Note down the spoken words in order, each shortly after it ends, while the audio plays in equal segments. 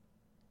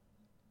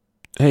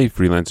Hey,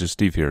 freelancer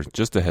Steve here.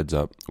 Just a heads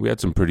up. We had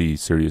some pretty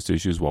serious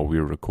issues while we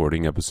were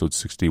recording episode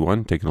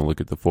 61, taking a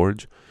look at the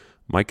Forge.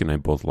 Mike and I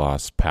both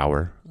lost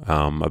power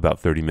about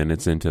 30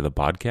 minutes into the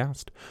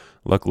podcast.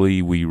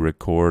 Luckily, we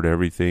record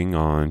everything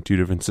on two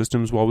different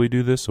systems while we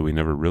do this, so we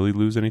never really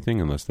lose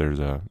anything unless there's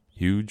a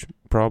huge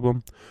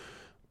problem.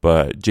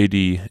 But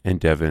JD and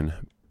Devin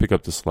pick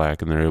up the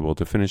slack and they're able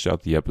to finish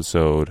out the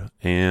episode.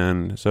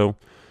 And so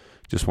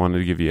just wanted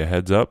to give you a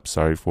heads up.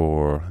 Sorry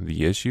for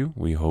the issue.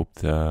 We hope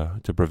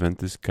to prevent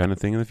this kind of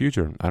thing in the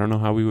future. I don't know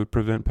how we would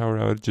prevent power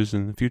outages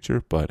in the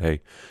future, but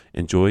hey,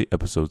 enjoy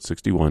episode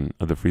 61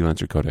 of the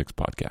Freelancer Codex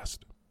podcast.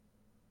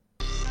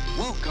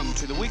 Welcome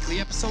to the weekly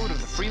episode of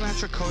the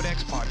Freelancer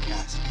Codex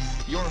podcast.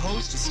 Your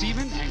host,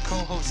 Steven, and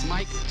co-hosts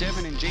Mike,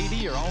 Devin, and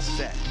JD are all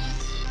set.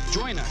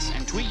 Join us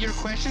and tweet your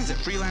questions at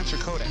Freelancer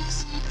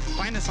Codex.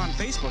 Find us on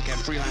Facebook at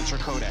Freelancer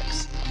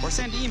Codex, or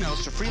send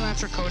emails to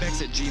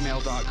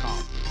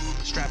freelancercodex@gmail.com.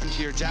 Strap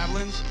into your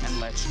javelins and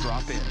let's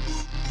drop in.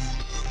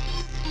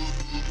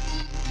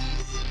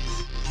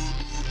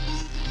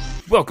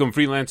 Welcome,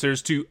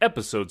 freelancers, to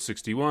episode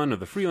 61 of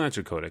the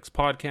Freelancer Codex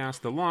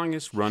podcast, the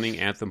longest running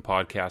Anthem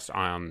podcast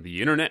on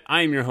the internet.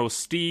 I am your host,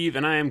 Steve,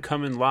 and I am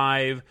coming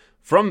live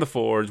from the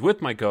Forge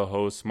with my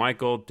co-hosts,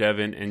 Michael,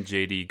 Devin, and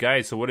JD.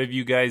 Guys, so what have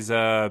you guys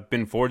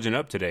been forging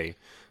up today?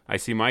 I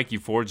see, Mike, you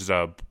forged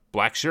a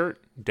black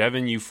shirt.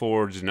 Devin, you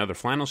forged another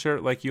flannel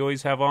shirt like you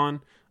always have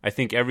on. I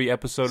think every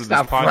episode of this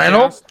podcast...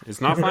 Flannel? It's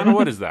not flannel?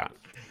 What is that?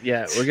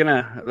 Yeah, we're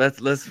gonna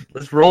let's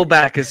roll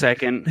back a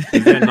second.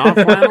 Is it not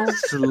flannel?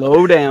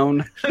 Slow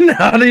down.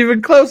 Not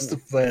even close to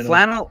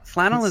flannel.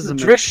 Flannel It's is a a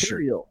dress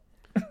material.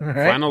 Right?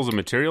 Flannel is a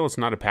material? It's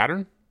not a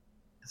pattern?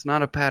 It's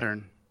not a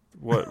pattern.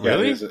 What, Yeah,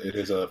 really? it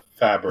is a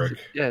fabric.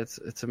 Yeah,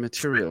 it's a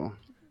material.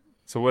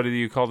 So what do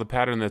you call the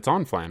pattern that's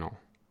on flannel?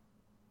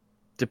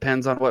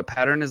 Depends on what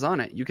pattern is on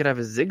it. You could have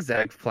a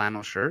zigzag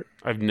flannel shirt.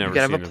 I've never You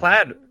could seen have a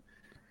plaid.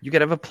 You could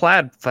have a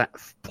plaid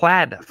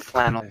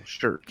flannel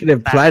shirt. You can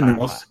have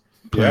platinum.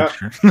 Yeah.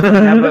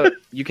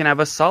 You can have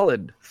a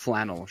solid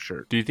flannel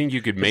shirt. Do you think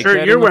you could The make shirt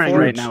that you're in the wearing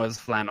right Forge? now is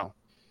flannel.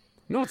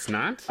 No, it's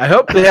not. I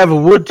hope they have a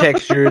wood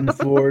texture in the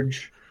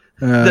Forge.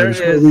 There's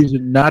no is.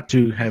 reason not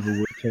to have a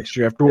wood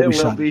texture after what It we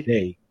will saw be.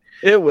 today.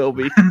 It will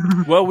be.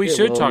 Well, we It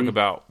should will talk be.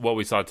 about what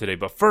we saw today.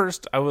 But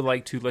first, I would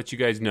like to let you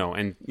guys know,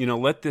 and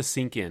let this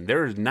sink in.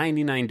 There is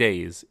 99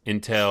 days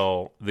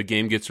until the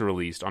game gets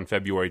released on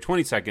February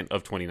 22nd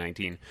of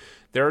 2019.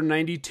 There are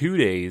 92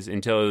 days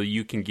until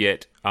you can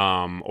get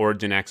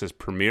Origin Access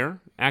Premier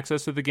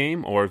access to the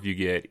game, or if you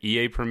get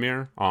EA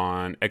Premier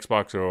on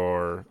Xbox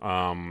or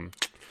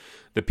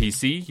the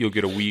PC, you'll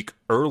get a week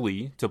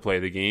early to play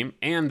the game,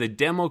 and the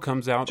demo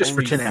comes out Just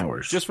for 10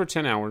 hours. Just for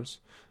 10 hours.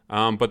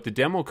 But the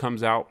demo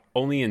comes out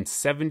only in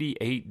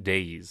 78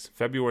 days.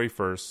 February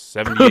 1st,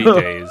 78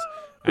 days.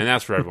 And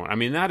that's for everyone. I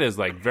mean, that is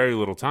like very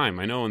little time.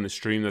 I know in the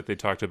stream that they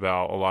talked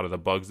about a lot of the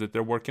bugs that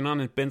they're working on,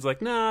 and Ben's like,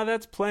 nah,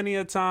 that's plenty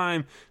of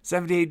time.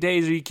 78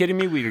 days, are you kidding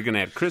me? We're going to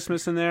have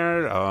Christmas in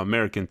there,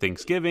 American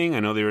Thanksgiving. I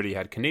know they already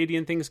had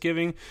Canadian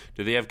Thanksgiving.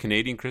 Do they have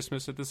Canadian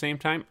Christmas at the same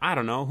time? I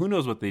don't know. Who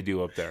knows what they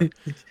do up there?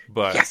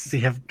 But Yes, they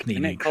have Isn't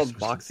Canadian. it called Christmas.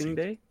 Boxing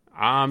Day?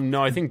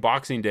 no, I think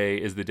Boxing Day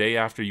is the day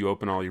after you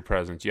open all your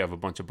presents. You have a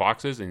bunch of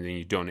boxes, and then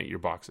you donate your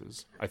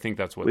boxes. I think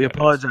that's what We that is.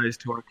 apologize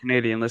to our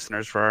Canadian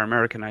listeners for our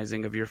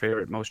Americanizing of your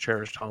favorite, most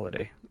cherished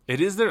holiday.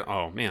 It is there.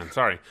 Oh man,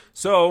 sorry.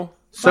 So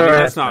Sorry.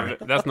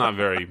 that's not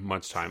very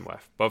much time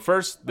left. But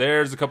first,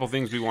 there's a couple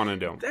things we want to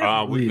do.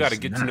 We've got a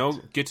get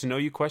to know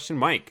you question.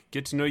 Mike,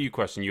 get to know you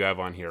question you have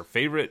on here.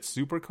 Favorite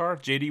supercar?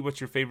 JD,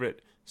 what's your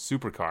favorite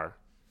supercar?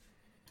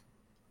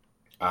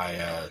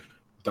 I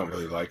don't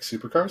really like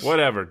supercars.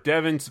 Whatever.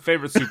 Devin's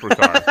favorite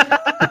supercar.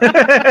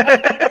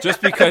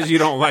 Just because you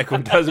don't like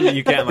one doesn't mean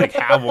you can't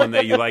have one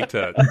that you like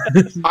to.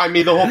 I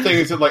mean, the whole thing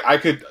is that I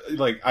could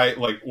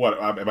what?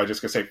 Am I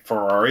just gonna say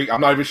Ferrari?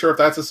 I'm not even sure if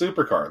that's a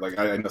supercar.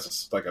 I know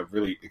it's a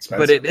really expensive.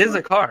 But it is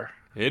a car.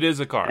 It is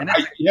a car. And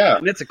yeah.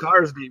 And it's a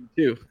car's name,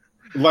 too.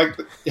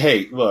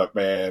 Hey, look,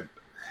 man.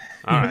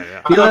 All right.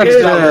 Yeah. I'm not,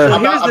 here's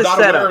I'm not the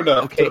setup. aware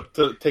enough Okay.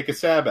 to take a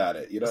stab at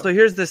it. So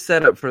here's the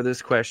setup for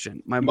this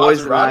question. My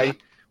boys and I, Maserati?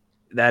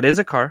 that is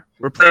a car.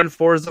 We're playing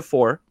Forza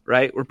 4,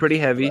 right? We're pretty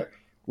heavy. Right.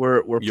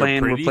 We're You're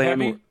playing. pretty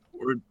heavy?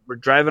 We're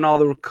driving all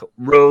the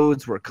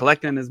roads. We're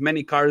collecting as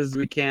many cars as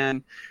we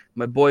can.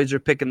 My boys are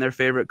picking their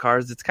favorite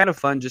cars. It's kind of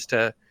fun just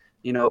to,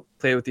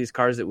 play with these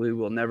cars that we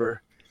will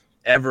never,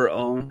 ever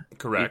own.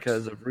 Correct.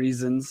 Because of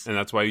reasons. And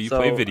that's why you So-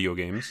 play video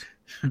games.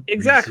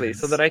 Exactly,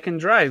 so that I can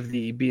drive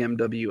the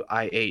BMW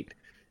i8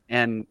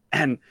 and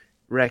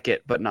wreck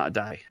it but not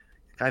die.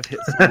 I've hit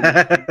so many.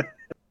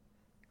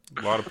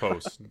 A lot of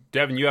posts.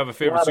 Devin, you have a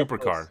favorite lot of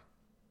supercar?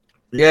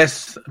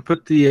 Yes, I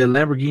put the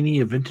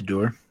Lamborghini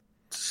Aventador.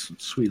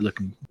 Sweet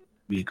looking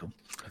vehicle.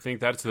 I think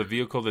that's the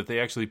vehicle that they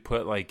actually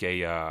put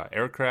a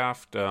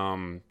aircraft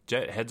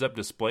jet heads-up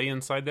display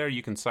inside there.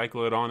 You can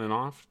cycle it on and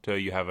off till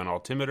you have an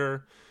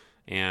altimeter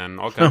and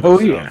all kinds of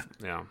stuff.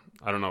 Yeah,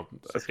 I don't know.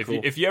 That's If cool.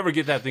 you ever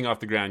get that thing off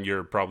the ground,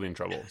 you're probably in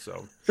trouble.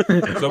 So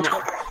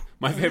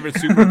My favorite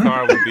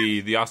supercar would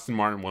be the Aston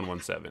Martin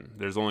 117.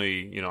 There's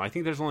only, I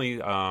think there's only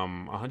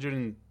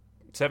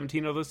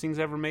 117 of those things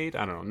ever made.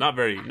 I don't know. Not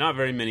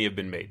very many have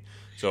been made.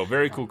 So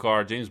very cool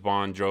car. James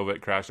Bond drove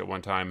it, crashed at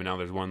one time, and now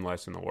there's one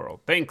less in the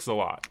world. Thanks a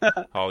lot,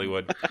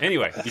 Hollywood.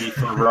 Anyway, The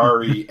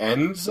Ferrari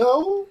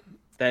Enzo?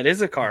 That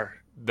is a car.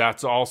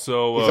 that's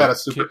also Is that a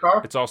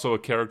supercar? It's also a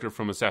character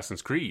from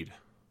Assassin's Creed.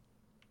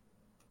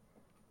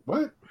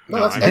 What? No,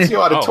 No, that's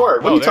Ezio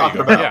Auditore. What are you there talking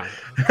go. about? Yeah,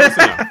 close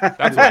enough.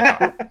 That's what I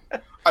thought.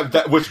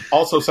 Which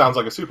also sounds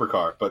like a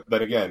supercar, but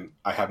then again,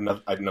 I know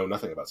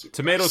nothing about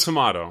supercars.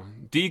 Tomato,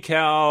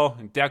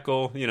 decal,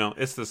 decal.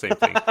 It's the same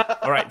thing.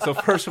 All right. So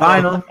first of all,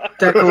 Vinyl,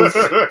 decals.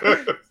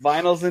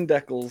 Vinyls and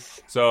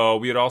decals. so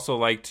we would also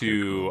like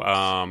to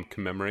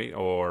commemorate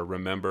or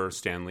remember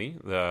Stanley.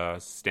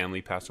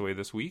 Stanley passed away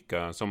this week.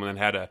 Someone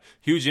that had a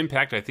huge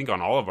impact, I think,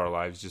 on all of our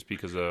lives, just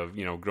because of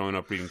growing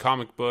up reading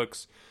comic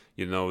books.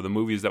 The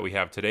movies that we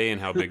have today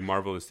and how big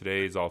Marvel is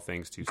today is all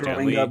thanks to Growing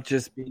Stanley. up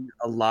just being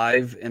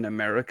alive in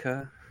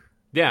America.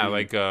 Yeah,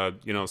 like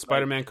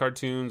Spider-Man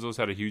cartoons. Those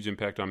had a huge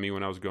impact on me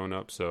when I was growing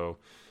up. So,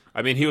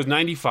 I mean, he was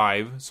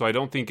 95, so I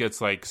don't think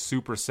it's like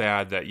super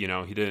sad that he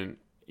didn't.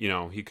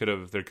 He could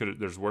have.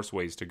 There's worse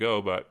ways to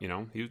go, but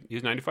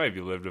he's 95. He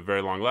lived a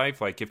very long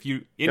life. Like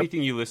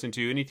anything you listen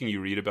to, anything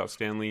you read about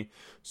Stanley,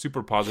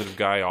 super positive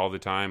guy all the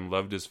time.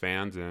 Loved his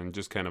fans, and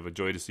just kind of a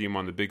joy to see him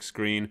on the big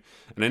screen.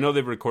 And I know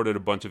they've recorded a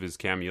bunch of his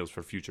cameos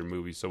for future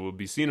movies, so we'll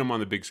be seeing him on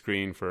the big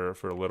screen for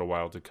a little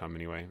while to come.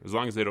 Anyway, as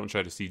long as they don't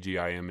try to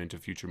CGI him into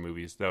future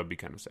movies, that would be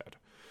kind of sad.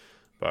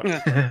 But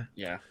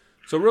Yeah.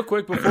 so real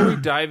quick, before we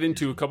dive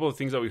into a couple of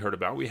things that we heard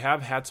about, we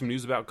have had some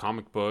news about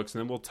comic books, and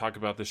then we'll talk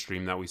about the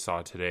stream that we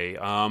saw today.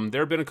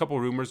 There have been a couple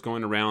of rumors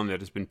going around that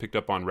has been picked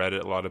up on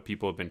Reddit. A lot of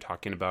people have been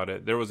talking about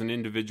it. There was an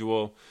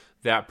individual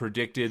that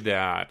predicted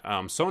that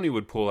Sony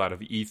would pull out of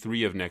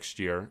E3 of next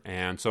year,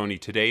 and Sony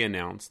today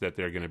announced that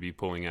they're going to be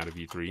pulling out of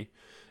E3.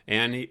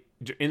 And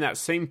in that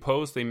same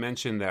post, they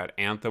mentioned that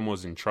Anthem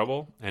was in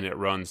trouble, and it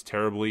runs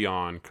terribly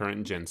on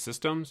current-gen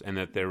systems, and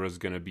that there was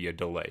going to be a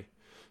delay.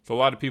 So a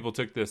lot of people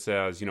took this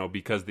as,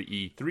 because the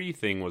E3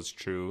 thing was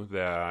true,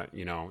 that,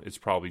 it's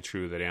probably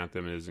true that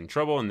Anthem is in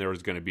trouble and there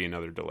was going to be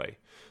another delay.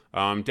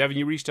 Devin,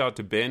 you reached out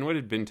to Ben. What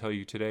did Ben tell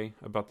you today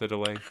about the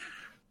delay?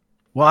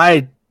 Well,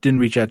 I didn't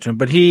reach out to him,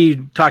 but he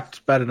talked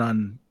about it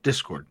on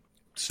Discord.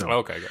 So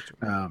Okay,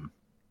 gotcha.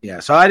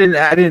 yeah, so I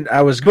didn't.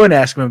 I was going to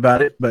ask him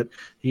about it, but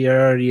he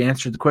already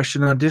answered the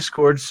question on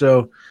Discord.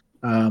 So,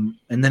 and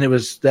then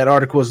that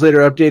article was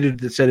later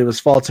updated that said it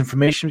was false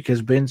information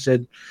because Ben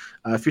said,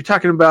 if you're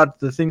talking about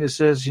the thing that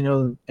says,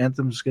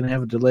 Anthem's going to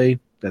have a delay,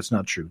 that's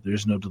not true.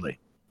 There's no delay.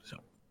 So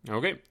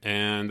Okay,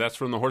 and that's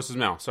from the horse's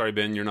mouth. Sorry,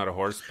 Ben, you're not a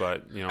horse,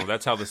 but,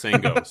 that's how the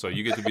saying goes. So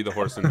you get to be the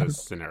horse in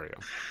this scenario.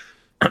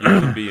 You get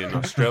to be an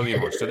Australian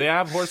horse. Do they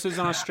have horses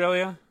in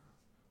Australia?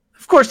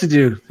 of course they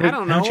do. I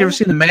don't know. Haven't you ever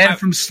seen the man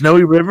from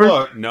Snowy River?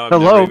 Look, No, I've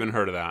Hello? never even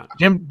heard of that.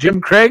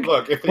 Jim Craig?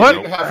 look, if they What?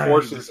 didn't have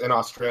horses in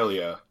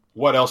Australia,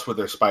 what else would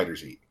their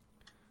spiders eat?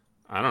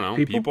 I don't know.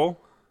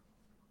 People?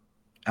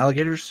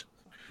 Alligators?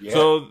 Yeah.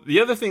 So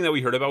the other thing that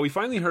we heard about, we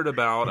finally heard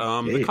about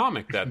the Yeah.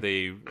 comic that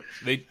they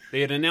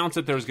had announced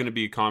that there was going to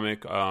be a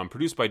comic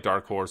produced by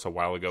Dark Horse a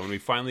while ago, and we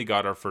finally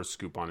got our first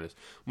scoop on this.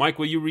 Mike,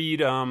 will you read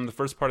the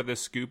first part of this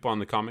scoop on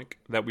the comic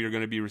that we are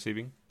going to be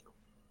receiving?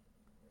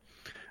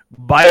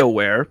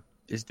 BioWare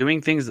is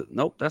doing things.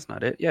 Nope, that's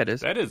not it. Yeah, it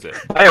is. That is it.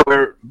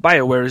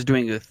 BioWare is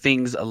doing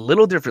things a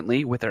little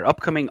differently with their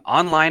upcoming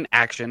online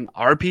action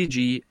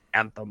RPG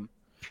Anthem.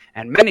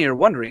 And many are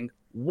wondering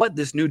what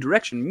this new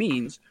direction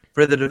means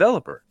for the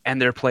developer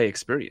and their play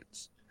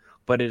experience.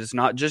 But it is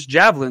not just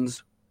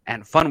javelins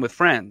and fun with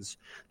friends.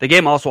 The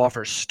game also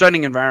offers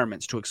stunning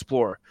environments to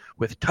explore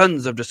with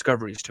tons of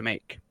discoveries to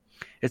make.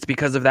 It's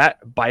because of that,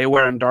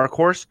 BioWare and Dark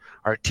Horse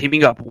are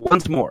teaming up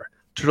once more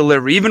to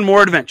deliver even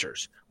more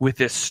adventures with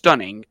this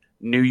stunning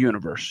new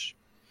universe.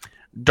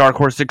 Dark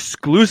Horse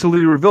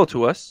exclusively revealed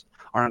to us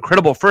our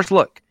incredible first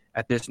look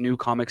at this new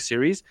comic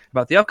series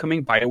about the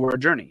upcoming BioWare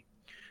journey.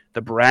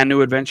 The brand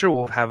new adventure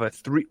will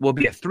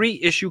be a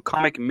 3-issue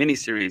comic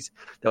miniseries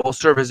that will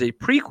serve as a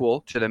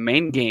prequel to the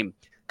main game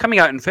coming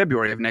out in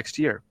February of next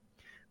year.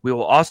 We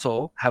will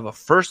also have a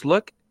first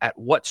look at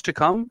what's to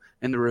come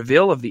in the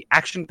reveal of the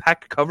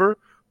action-packed cover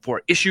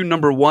for issue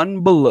number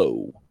 1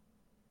 below.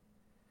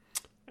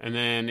 And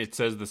then it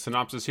says the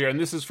synopsis here, and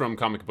this is from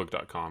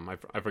comicbook.com.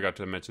 I forgot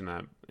to mention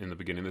that in the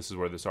beginning. This is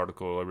where this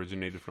article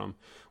originated from.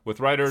 With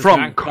writers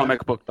From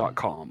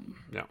comicbook.com.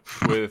 Yeah,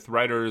 with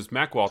writers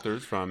Mac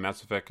Walters from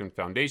Mass Effect and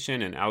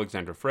Foundation and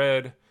Alexander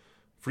Freed.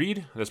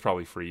 That's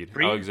probably Freed.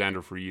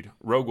 Alexander Freed.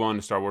 Rogue One,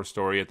 a Star Wars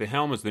story. At the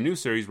helm is the new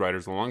series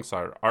writers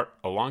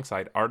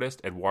alongside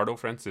artist Eduardo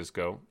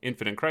Francisco.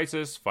 Infinite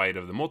Crisis, Fight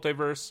of the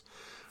Multiverse.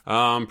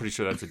 I'm pretty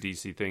sure that's a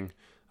DC thing.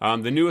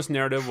 The newest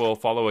narrative will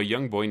follow a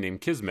young boy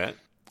named Kismet.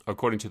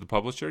 According to the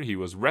publisher, he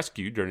was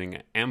rescued during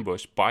an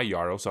ambush by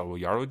Yarrow. So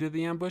Yarrow did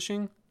the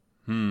ambushing?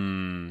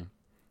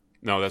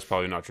 No, that's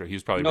probably not true. He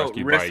was probably No,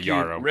 rescued by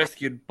Yarrow.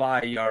 Rescued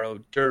by Yarrow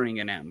during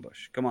an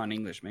ambush. Come on,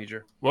 English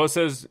major. Well, it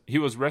says he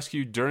was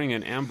rescued during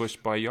an ambush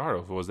by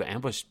Yarrow. Was the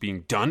ambush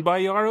being done by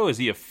Yarrow? Is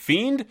he a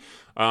fiend?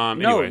 No,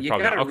 you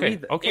probably gotta not. Okay,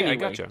 read that. okay, Anyway, I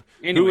gotcha.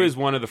 anyway. Who is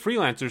one of the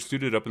freelancers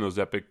suited up in those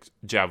epic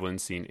javelin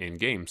scene in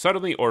game?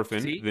 Suddenly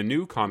Orphan, See? the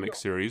new comic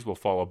series will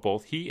follow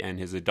both he and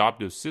his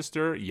adoptive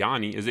sister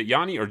Yanni. Is it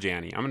Yanni or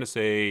Janny? I'm going to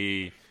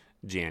say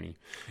Janny.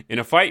 In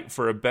a fight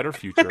for a better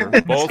future,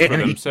 both for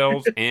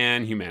themselves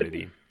and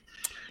humanity.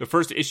 The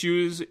first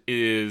issues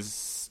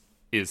is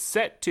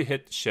set to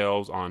hit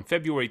shelves on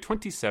February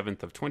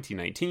 27th of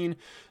 2019,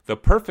 the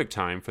perfect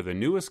time for the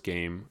newest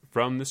game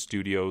from the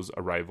studio's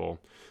arrival.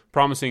 The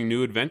promising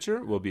new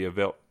adventure will be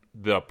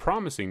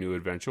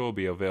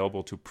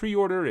available to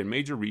pre-order in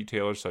major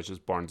retailers such as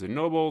Barnes &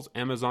 Nobles,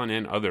 Amazon,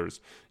 and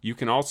others. You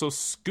can also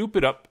scoop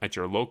it up at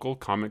your local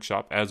comic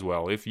shop as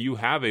well, if you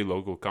have a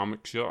local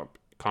comic shop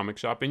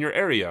in your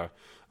area.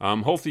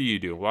 Hopefully you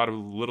do. A lot of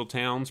little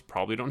towns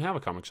probably don't have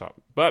a comic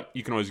shop, but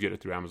you can always get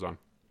it through Amazon.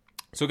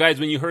 So guys,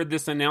 when you heard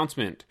this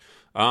announcement,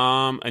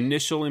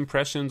 initial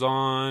impressions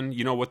on,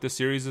 what the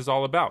series is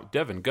all about.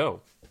 Devin,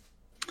 go.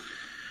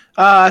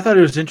 I thought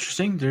it was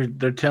interesting.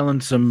 They're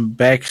telling some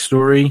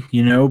backstory,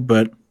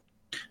 but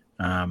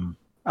I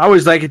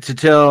always like it to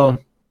tell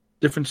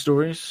different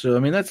stories. So I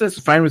mean that's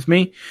fine with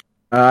me.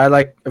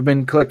 I've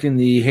been collecting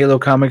the Halo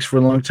comics for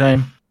a long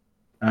time.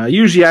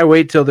 Usually I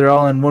wait till they're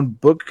all in one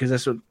book because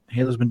that's what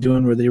Halo's been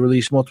doing, where they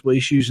release multiple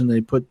issues and they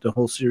put the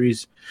whole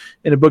series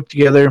in a book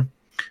together.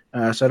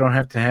 So I don't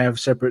have to have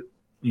separate,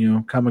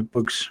 comic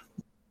books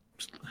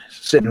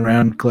sitting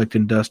around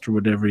collecting dust or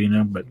whatever,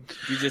 But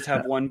You just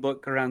have one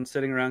book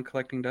sitting around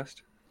collecting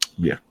dust?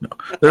 yeah, no,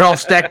 they're all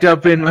stacked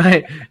up in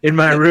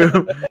my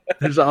room.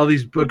 There's all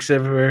these books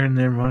everywhere, and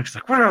everyone's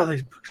like, "Where are all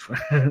these books?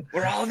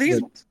 Where all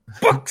these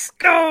books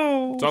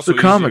go?" It's also the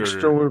comics.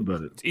 easier- Don't worry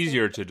about it. It's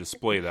easier to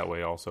display that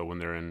way also when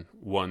they're in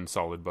one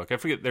solid book. I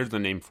forget, there's the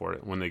name for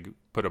it when they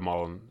put them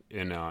all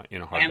in a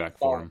hardback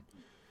form.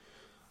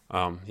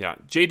 Yeah,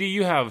 JD,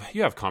 you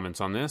have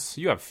comments on this.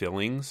 You have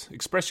feelings.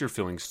 Express your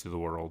feelings to the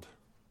world.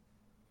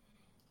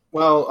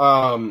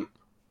 Well,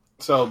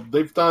 so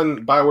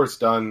BioWare's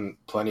done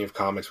plenty of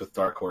comics with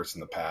Dark Horse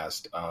in the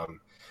past.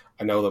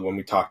 I know that when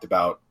we talked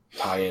about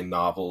tie-in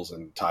novels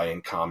and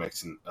tie-in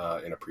comics in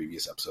a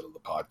previous episode of the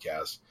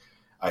podcast,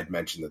 I'd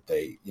mentioned that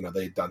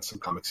they'd done some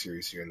comic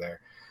series here and there.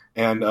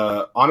 And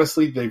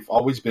honestly, they've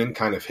always been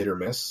kind of hit or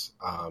miss.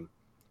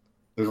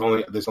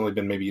 There's only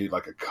been maybe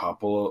like a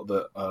couple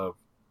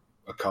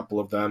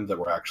of them that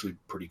were actually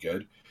pretty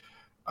good.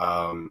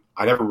 I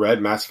never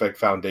read Mass Effect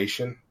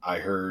Foundation. I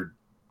heard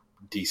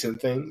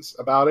decent things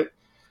about it.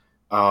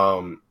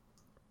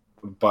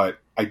 But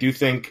I do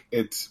think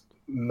it's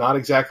not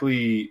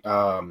exactly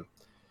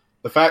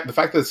the fact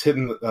that it's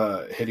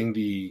hitting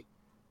the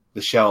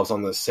shelves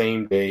on the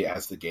same day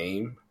as the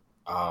game.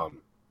 I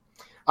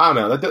don't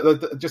know.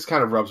 That just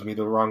kind of rubs me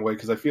the wrong way,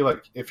 because I feel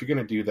like if you're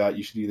going to do that,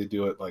 you should either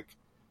do it like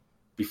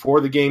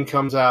before the game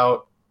comes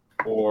out,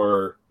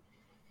 or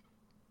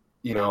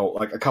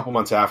like a couple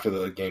months after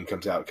the game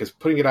comes out. Because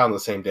putting it out on the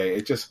same day,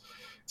 it's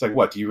like,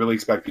 what do you really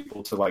expect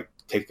people to like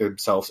take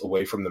themselves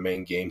away from the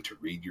main game to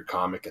read your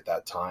comic at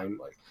that time?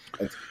 Like,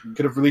 you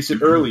could have released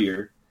it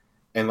earlier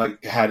and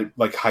like had it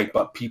like hype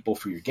up people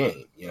for your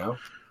game. Well,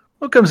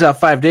 it comes out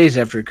 5 days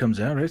after it comes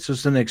out, right? So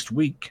it's the next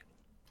week.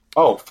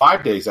 Oh,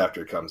 5 days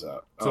after it comes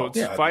out. So it's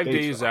 5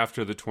 days off.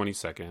 after the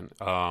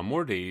 22nd.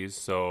 More days,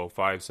 so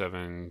 5,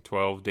 7,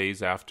 12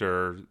 days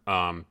after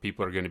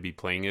people are going to be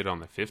playing it on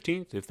the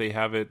 15th if they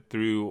have it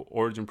through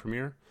Origin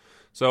Premiere.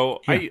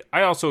 So yeah.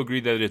 I also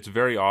agree that it's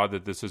very odd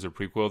that this is a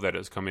prequel that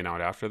is coming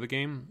out after the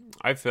game.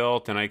 I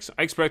felt, and I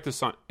expressed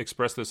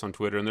this on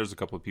Twitter, and there's a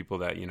couple of people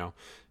that,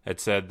 had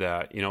said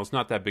that, it's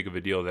not that big of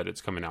a deal that it's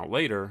coming out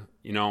later.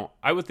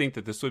 I would think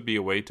that this would be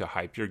a way to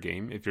hype your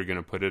game if you're going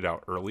to put it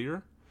out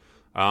earlier.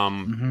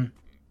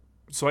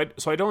 So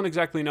I don't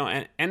exactly know,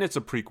 and it's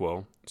a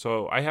prequel,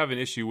 so I have an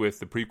issue with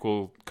the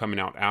prequel coming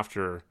out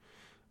after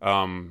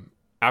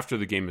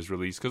the game is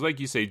released, because like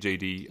you say,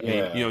 JD,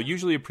 I mean,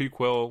 usually a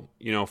prequel,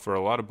 for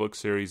a lot of book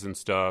series and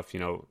stuff,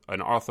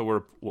 an author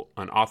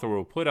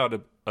will put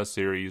out a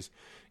series,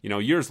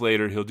 years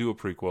later he'll do a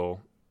prequel.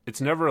 It's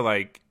never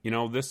like,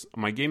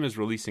 my game is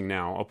releasing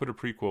now, I'll put a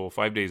prequel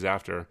 5 days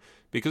after,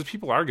 because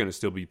people are going to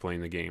still be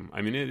playing the game.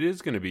 I mean, it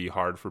is going to be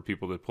hard for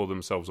people to pull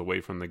themselves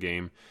away from the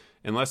game,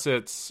 unless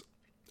it's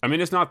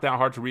not that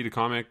hard to read a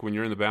comic when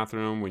you're in the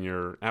bathroom, when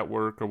you're at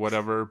work or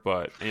whatever,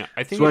 but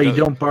I think that's why you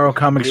don't borrow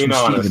comics from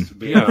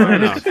Steven. Yeah, fair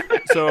enough.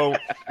 So,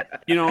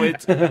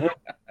 it's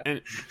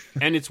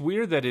and it's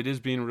weird that it is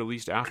being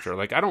released after.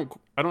 Like, I don't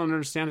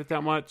understand it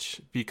that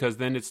much, because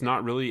then it's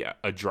not really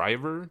a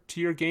driver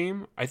to your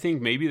game. I think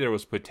maybe there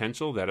was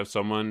potential that if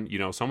someone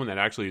that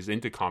actually is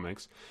into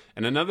comics.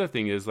 And another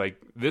thing is,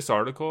 like, this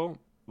article,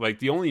 like,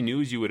 the only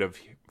news you would have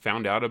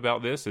found out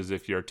about this is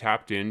if you're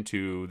tapped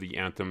into the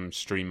Anthem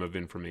stream of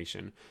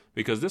information,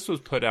 because this was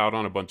put out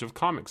on a bunch of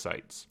comic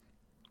sites.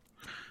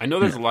 I know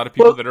there's a lot of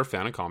people that are a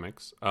fan of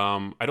comics.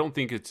 I don't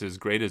think it's as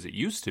great as it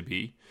used to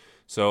be.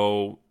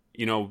 So,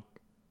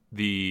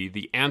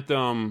 the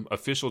Anthem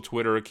official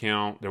Twitter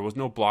account, there was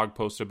no blog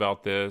post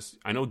about this.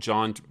 I know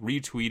John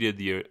retweeted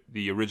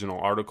the original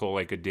article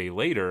like a day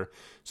later,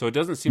 so it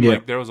doesn't seem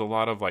like there was a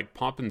lot of like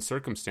pomp and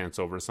circumstance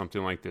over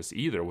something like this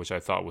either, which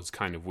I thought was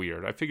kind of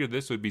weird. I figured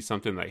this would be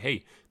something like,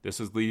 hey, this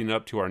is leading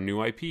up to our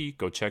new IP.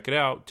 Go check it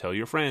out. Tell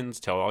your friends.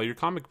 Tell all your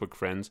comic book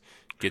friends.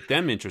 Get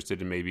them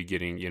interested in maybe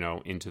getting,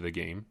 into the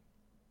game.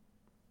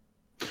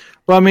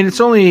 Well, I mean,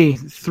 it's only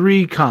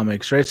 3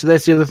 comics, right? So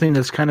that's the other thing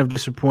that's kind of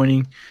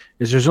disappointing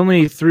is there's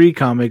only 3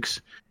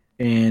 comics,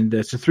 and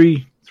it's a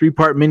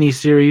three-part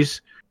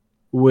mini-series,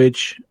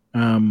 which,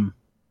 I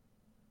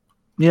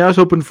was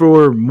hoping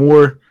for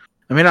more.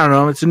 I mean, I don't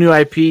know. It's a new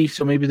IP,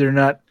 so maybe they're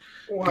not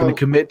going to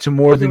commit to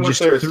more than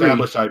just 3.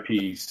 Established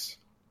IPs,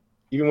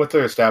 even with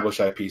their established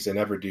IPs, they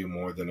never do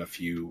more than a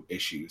few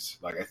issues.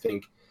 Like, I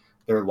think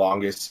their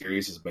longest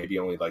series is maybe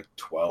only like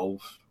 12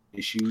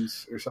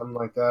 issues or something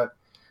like that.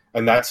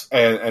 And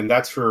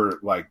that's for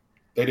like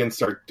they didn't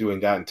start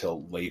doing that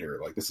until later.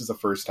 Like this is the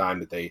first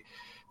time that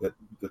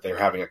they're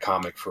having a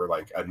comic for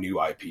like a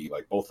new IP.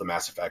 Like both the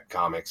Mass Effect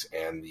comics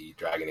and the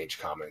Dragon Age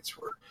comics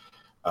were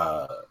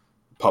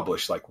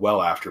published like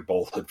well after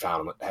both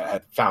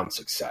had found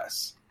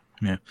success.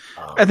 Yeah,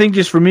 I think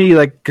just for me,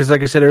 because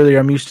like I said earlier,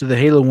 I'm used to the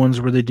Halo ones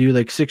where they do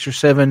like 6 or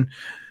 7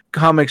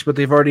 comics, but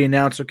they've already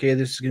announced, okay,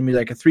 this is going to be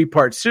like a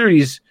 3-part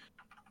series,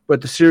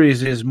 but the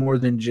series is more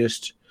than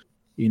just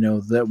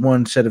that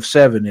one set of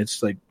 7,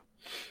 it's like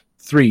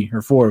 3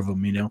 or 4 of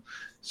them,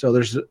 So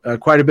there's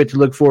quite a bit to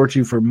look forward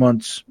to for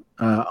months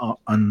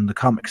on the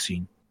comic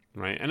scene.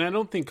 Right, and I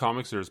don't think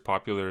comics are as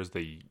popular as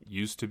they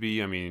used to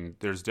be. I mean,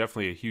 there's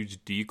definitely a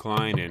huge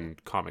decline in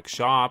comic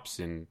shops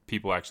and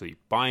people actually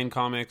buying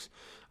comics.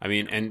 I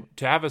mean, and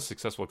to have a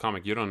successful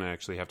comic, you don't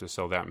actually have to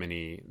sell that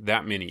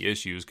many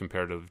issues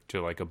compared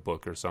to like a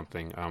book or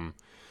something.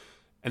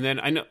 And then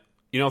I know.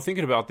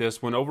 Thinking about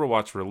this, when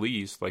Overwatch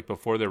released, like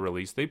before their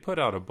release, they put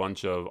out a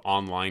bunch of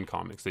online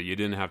comics that you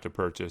didn't have to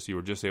purchase. You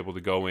were just able to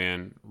go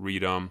in,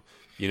 read them.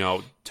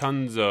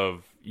 Tons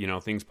of,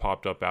 things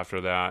popped up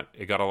after that.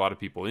 It got a lot of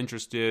people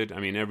interested. I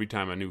mean, every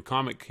time a new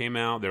comic came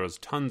out, there was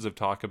tons of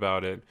talk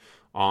about it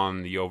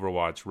on the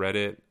Overwatch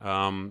Reddit.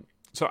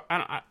 So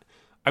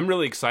I'm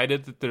really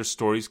excited that there's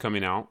stories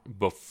coming out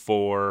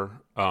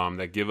before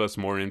that give us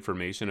more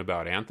information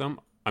about Anthem.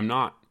 I'm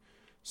not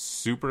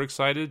super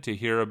excited to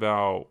hear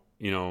about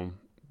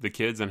the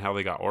kids and how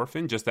they got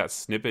orphaned. Just that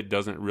snippet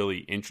doesn't really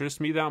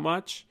interest me that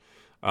much.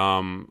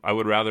 I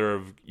would rather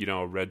have,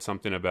 read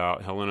something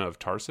about Helena of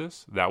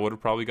Tarsus. That would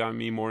have probably gotten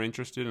me more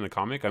interested in the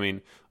comic. I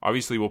mean,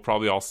 obviously we'll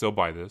probably all still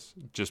buy this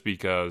just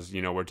because,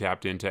 we're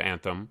tapped into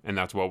Anthem and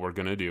that's what we're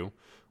going to do.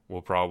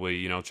 We'll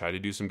probably, try to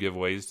do some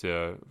giveaways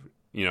to,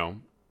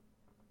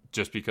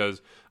 just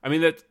because, I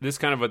mean, that this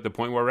kind of at the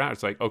point where we're at,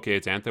 it's like, okay,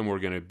 it's Anthem, we're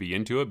going to be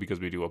into it because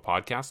we do a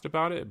podcast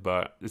about it,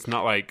 but it's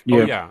not like,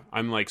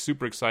 I'm like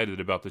super excited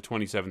about the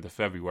 27th of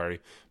February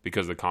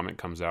because the comic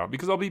comes out,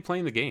 because I'll be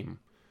playing the game,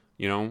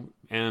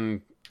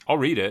 and I'll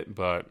read it,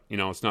 but,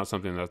 it's not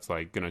something that's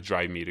like going to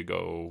drive me to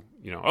go,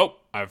 oh,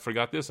 I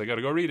forgot this, I got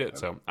to go read it.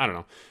 So I don't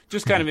know,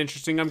 just kind of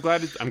interesting. I'm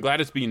glad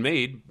it's being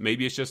made.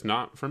 Maybe it's just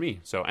not for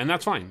me. So, and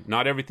that's fine.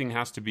 Not everything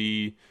has to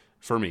be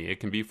for me. It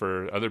can be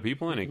for other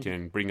people, and it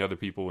can bring other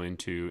people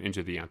into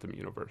the Anthem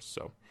universe.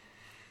 So,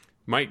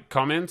 Mike,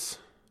 comments?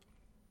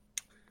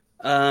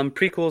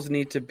 Prequels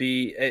need to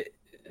be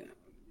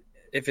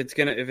if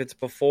it's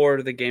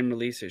before the game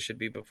release, it should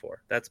be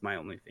before. That's my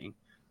only thing.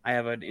 I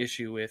have an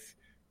issue with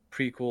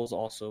prequels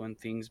also, and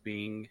things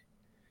being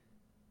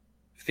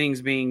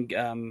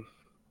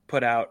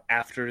put out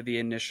after the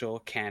initial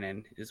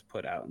canon is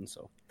put out, and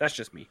so that's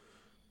just me.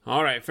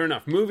 All right, fair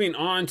enough. Moving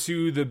on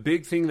to the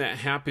big thing that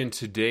happened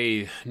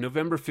today,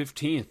 November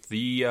 15th,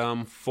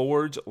 the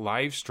Forge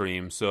live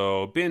stream.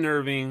 So Ben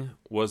Irving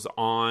was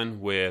on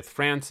with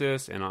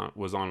Francis and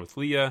was on with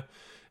Leah,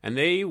 and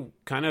they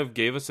kind of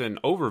gave us an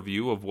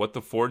overview of what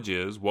the Forge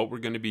is, what we're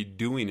going to be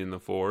doing in the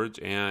Forge,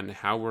 and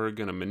how we're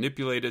going to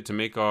manipulate it to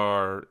make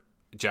our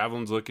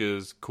javelins look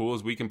as cool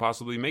as we can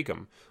possibly make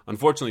them.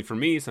 Unfortunately for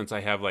me, since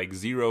I have like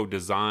zero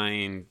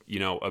design,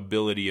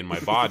 ability in my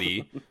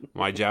body,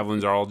 my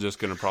javelins are all just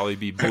going to probably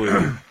be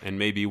blue and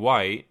maybe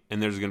white. And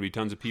there's going to be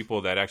tons of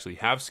people that actually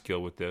have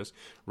skill with this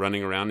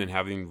running around and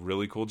having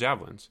really cool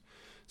javelins.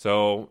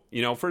 So,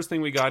 first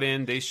thing we got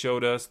in, they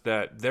showed us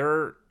that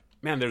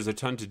there's a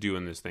ton to do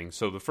in this thing.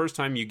 So the first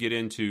time you get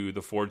into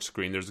the Forge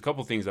screen, there's a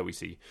couple things that we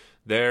see.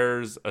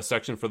 There's a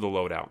section for the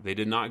loadout. They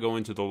did not go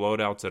into the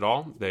loadouts at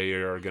all. They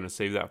are going to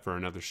save that for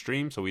another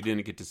stream. So we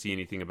didn't get to see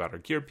anything about our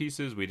gear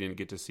pieces. We didn't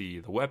get to see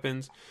the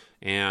weapons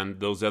and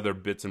those other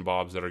bits and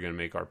bobs that are going to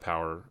make our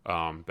power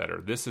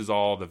better. This is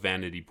all the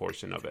vanity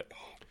portion of it.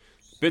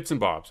 Bits and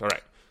bobs. All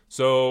right.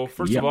 So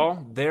first of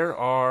all, there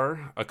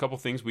are a couple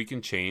things we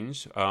can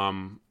change.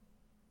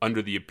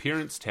 Under the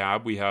appearance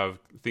tab, we have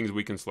things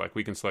we can select.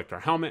 We can select our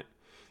helmet.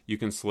 You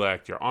can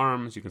select your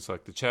arms. You can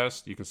select the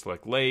chest. You can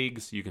select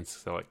legs. You can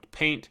select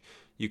paint.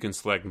 You can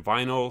select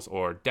vinyls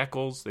or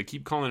decals. They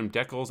keep calling them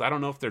decals. I don't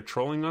know if they're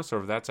trolling us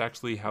or if that's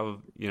actually how,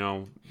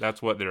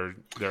 that's what they're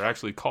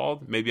actually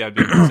called. Maybe I've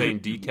been saying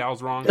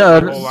decals wrong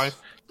my whole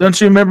life.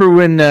 Don't you remember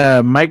when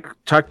Mike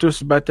talked to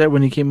us about that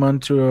when he came on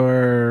to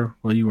our...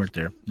 Well, you weren't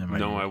there.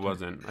 No, I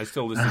wasn't. I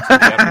still listened to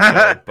the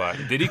episode, but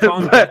did he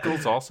call them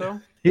decals also?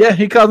 Yeah,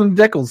 he called them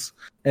decals.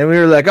 And we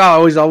were like,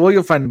 oh,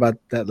 you'll find about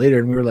that later.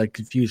 And we were like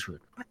confused. We're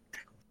like,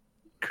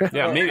 what?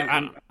 Yeah, maybe.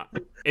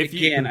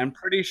 I'm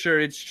pretty sure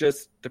it's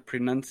just the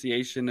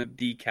pronunciation of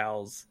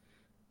decals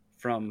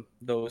from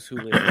those who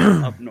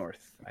live up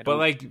north.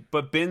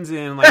 But Ben's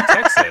in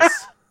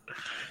Texas.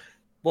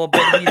 Well,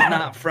 but he's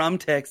not from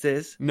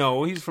Texas.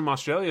 No, he's from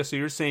Australia. So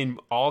you're saying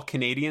all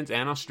Canadians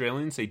and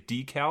Australians say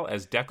decal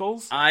as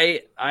decals?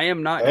 I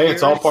am not. Hey,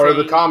 it's all part of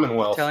the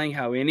Commonwealth. Telling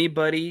how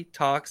anybody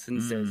talks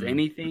and says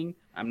anything.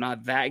 I'm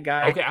not that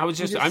guy. Okay, I'm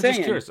just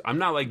curious. I'm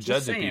not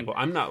judging people.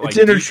 I'm not it's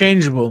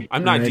interchangeable.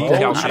 I'm not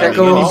decal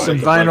decals and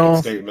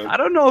vinyl. I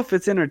don't know if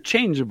it's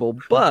interchangeable,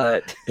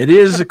 but it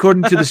is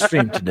according to the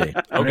stream today.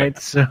 Okay, right?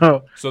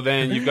 So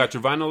then you've got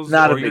your vinyls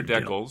or your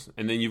decals,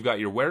 and then you've got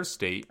your wear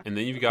state, and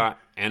then you've got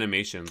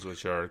animations,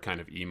 which are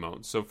kind of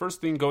emotes. So first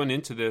thing going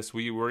into this,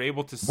 we were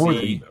able to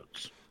see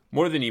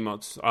more than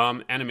emotes,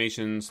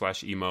 animations /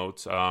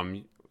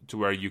 emotes, to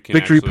where you can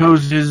victory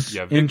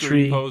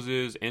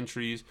poses,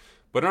 entries.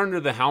 But under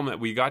the helmet,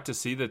 we got to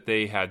see that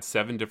they had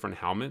 7 different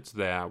helmets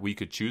that we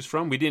could choose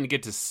from. We didn't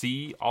get to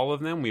see all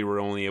of them. We were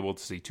only able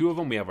to see 2 of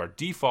them. We have our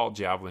default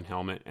Javelin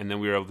helmet, and then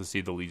we were able to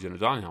see the Legion of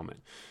Dawn helmet.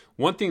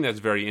 One thing that's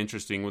very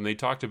interesting, when they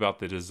talked about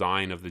the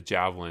design of the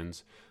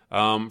Javelins,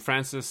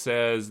 Francis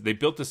says they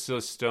built the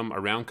system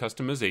around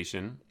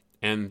customization,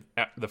 and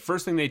the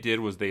first thing they did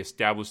was they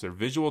established their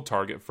visual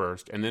target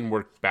first, and then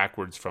worked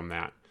backwards from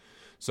that.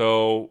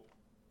 So...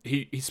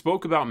 He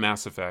spoke about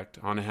Mass Effect,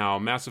 on how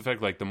Mass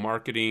Effect, the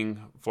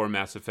marketing for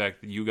Mass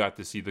Effect, you got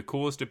to see the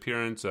coolest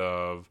appearance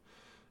of,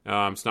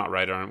 it's not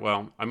Ryder.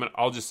 Well,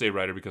 I'll just say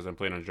Ryder because I'm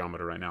playing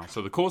Andromeda right now.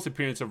 So the coolest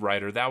appearance of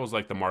Ryder, that was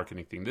the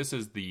marketing thing. This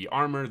is the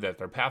armor that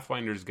their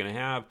Pathfinder is going to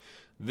have.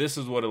 This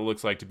is what it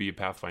looks like to be a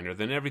Pathfinder.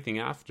 Then everything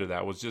after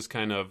that was just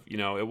kind of,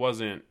 it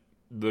wasn't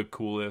the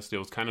coolest. It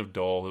was kind of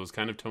dull. It was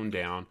kind of toned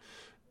down.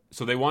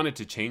 So they wanted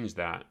to change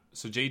that.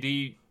 So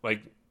JD,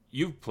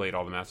 you've played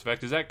all the Mass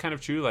Effect. Is that kind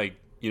of true?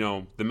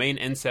 The main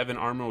N7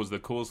 armor was the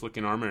coolest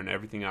looking armor, and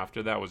everything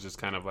after that was just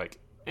kind of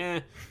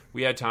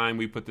we had time,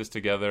 we put this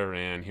together,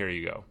 and here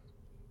you go.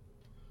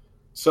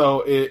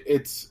 So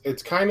it's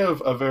kind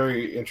of a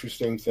very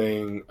interesting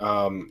thing,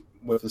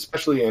 with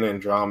especially in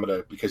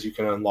Andromeda, because you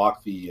can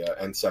unlock the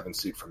N7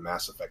 suit from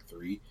Mass Effect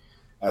 3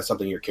 as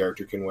something your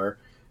character can wear.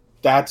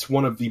 That's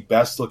one of the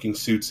best looking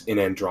suits in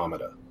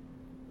Andromeda.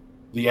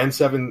 The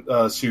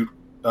N7 suit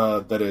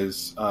that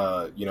is,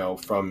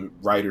 from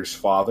Ryder's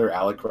father,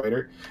 Alec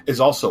Ryder,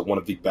 is also one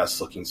of the best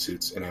looking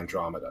suits in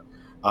Andromeda.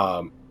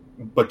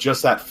 But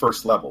just that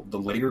first level, the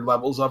later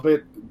levels of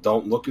it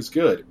don't look as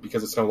good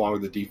because it's no longer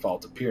the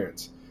default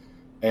appearance.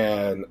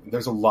 And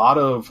there's a lot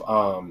of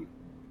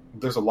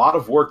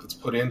work that's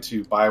put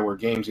into BioWare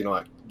games,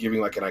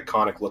 giving an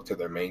iconic look to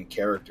their main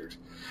characters,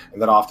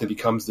 and that often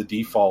becomes the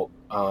default,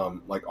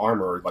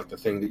 armor, the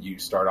thing that you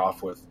start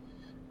off with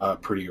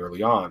pretty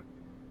early on.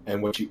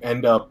 And what you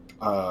end up,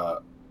 I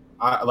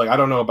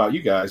don't know about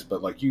you guys,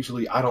 but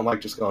usually I don't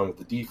like just going with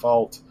the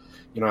default.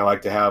 I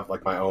like to have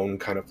my own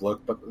kind of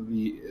look. But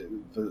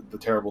the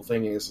terrible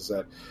thing is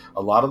that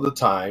a lot of the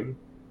time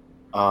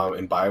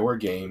in BioWare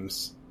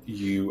games,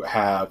 you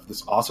have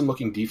this awesome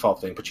looking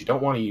default thing, but you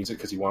don't want to use it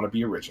because you want to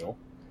be original,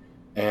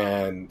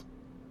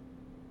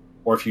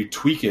 or if you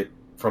tweak it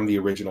from the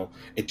original,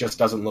 it just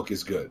doesn't look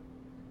as good.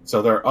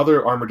 So there are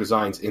other armor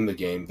designs in the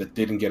game that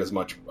didn't get as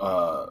much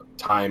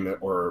time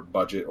or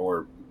budget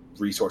or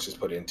resources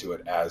put into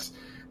it as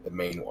the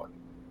main one.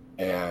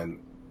 And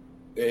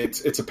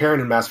it's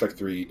apparent in Mass Effect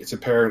 3. It's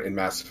apparent in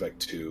Mass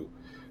Effect 2.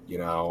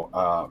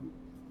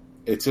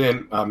 It's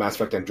in Mass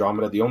Effect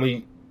Andromeda. The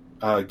only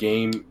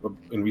game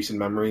in recent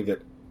memory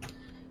that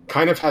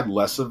kind of had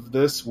less of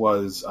this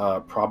was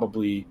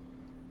probably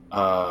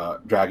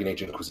Dragon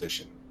Age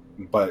Inquisition.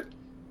 But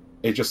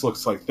it just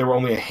looks like there were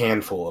only a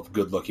handful of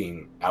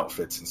good-looking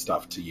outfits and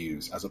stuff to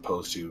use, as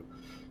opposed to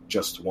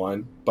just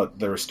one. But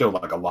there was still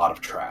a lot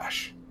of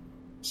trash.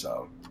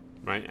 So,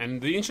 right.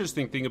 And the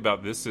interesting thing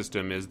about this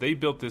system is they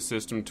built this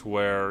system to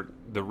where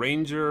the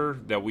Ranger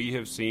that we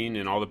have seen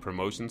in all the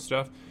promotion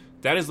stuff,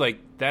 that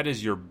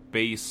is your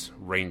base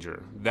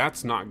Ranger.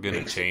 That's not going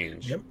to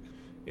change. Yep.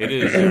 It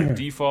is your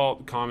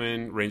default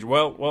common Ranger.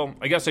 Well,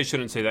 I guess I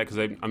shouldn't say that because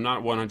I'm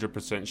not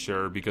 100%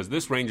 sure, because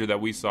this Ranger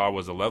that we saw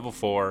was a level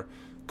 4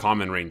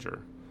 common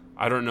Ranger.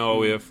 I don't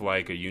know if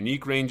a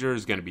unique Ranger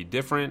is going to be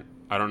different.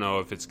 I don't know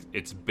if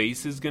its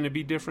base is going to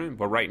be different.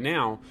 But right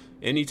now,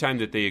 anytime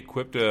that they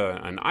equipped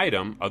an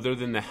item other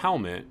than the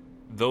helmet,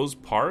 those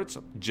parts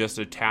just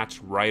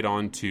attach right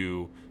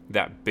onto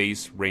that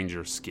base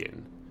Ranger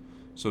skin.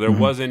 So there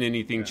wasn't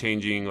anything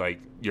changing.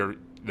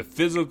 The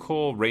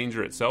physical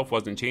Ranger itself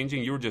wasn't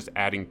changing. You were just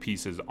adding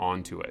pieces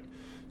onto it.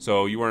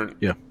 So you weren't.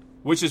 Yeah.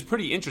 which is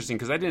pretty interesting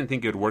because I didn't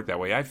think it would work that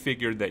way. I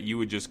figured that you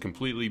would just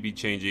completely be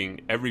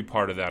changing every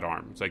part of that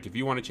arm. It's like if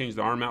you want to change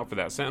the arm out for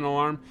that Sentinel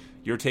arm,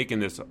 you're taking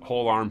this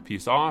whole arm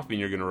piece off and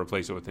you're going to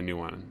replace it with a new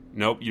one.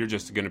 Nope, you're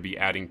just going to be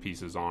adding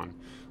pieces on,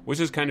 which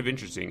is kind of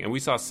interesting. And we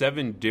saw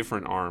 7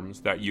 different arms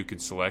that you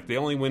could select. They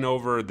only went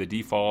over the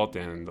default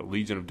and the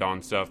Legion of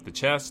Dawn stuff. The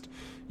chest,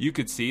 you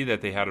could see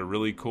that they had a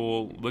really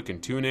cool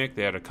looking tunic.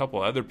 They had a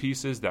couple other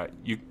pieces that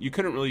you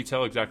couldn't really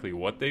tell exactly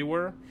what they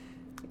were,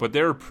 but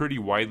they're pretty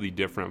widely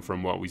different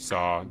from what we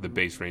saw the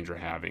base Ranger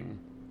having.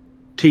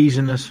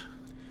 Teasing us.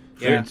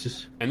 Yeah.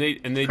 Francis. And they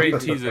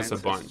did tease us a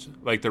bunch.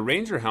 Like the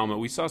Ranger helmet,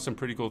 we saw some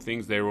pretty cool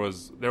things. There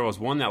was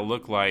one that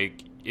looked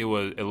like it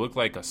looked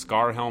like a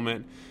Scar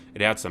helmet.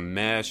 It had some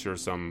mesh or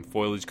some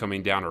foliage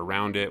coming down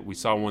around it. We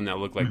saw one that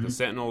looked like the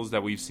Sentinels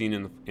that we've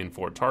seen in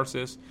Fort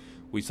Tarsis.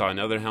 We saw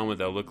another helmet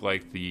that looked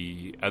like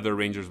the other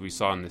Rangers we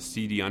saw in the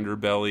seedy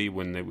underbelly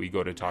when we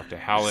go to talk to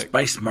Halleck.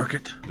 Spice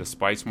Market. The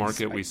Spice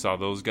Market, we saw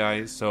those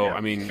guys. So, I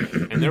mean,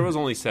 and there was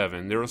only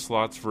 7. There were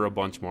slots for a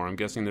bunch more. I'm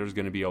guessing there's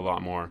going to be a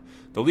lot more.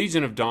 The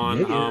Legion of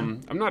Dawn,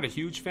 I'm not a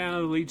huge fan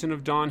of the Legion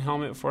of Dawn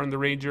helmet for the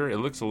Ranger. It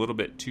looks a little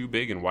bit too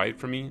big and wide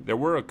for me. There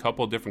were a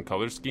couple different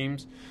color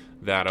schemes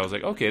that I was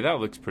like, okay, that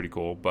looks pretty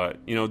cool.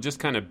 But, just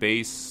kind of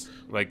base...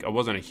 Like, I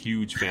wasn't a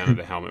huge fan of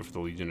the helmet for the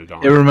Legion of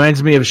Dawn. It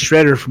reminds me of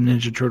Shredder from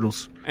Ninja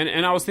Turtles.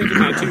 And I was thinking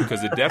that, too,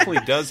 because it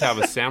definitely does have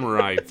a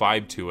samurai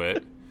vibe to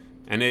it.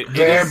 And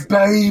They're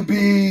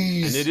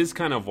babies! And it is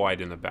kind of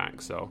wide in the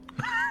back, so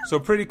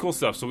pretty cool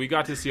stuff. So we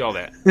got to see all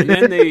that. And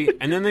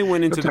then they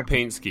went into the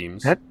paint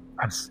schemes.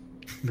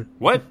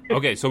 What?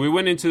 Okay, so we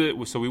went into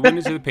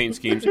the paint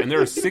schemes, and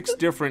there are 6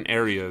 different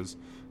areas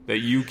that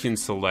you can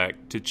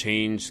select to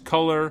change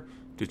color,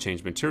 to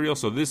change material.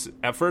 So this,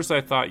 at first I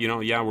thought, we're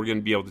going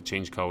to be able to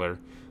change color.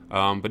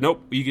 But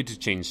nope, you get to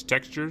change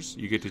textures.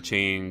 You get to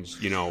change,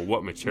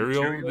 what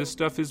material this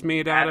stuff is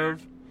made out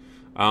of.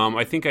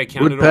 I think I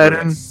counted wood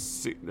pattern.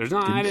 There's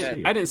not.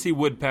 I didn't see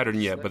wood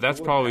pattern yet, but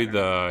that's probably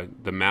the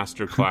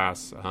master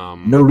class.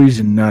 No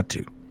reason not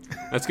to.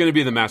 That's going to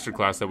be the master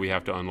class that we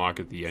have to unlock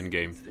at the end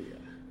game.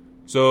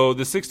 So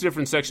the 6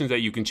 different sections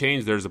that you can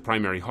change, there's a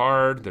primary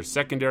hard, there's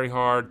secondary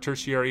hard,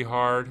 tertiary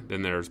hard,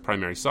 then there's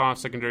primary soft,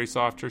 secondary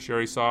soft,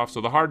 tertiary soft.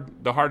 So the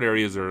hard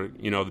areas are,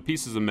 the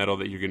pieces of metal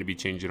that you're going to be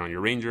changing on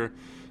your Ranger.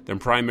 Then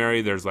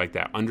primary, there's like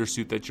that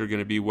undersuit that you're going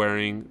to be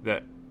wearing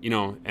that,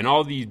 and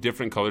all the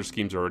different color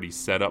schemes are already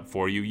set up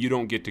for you. You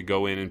don't get to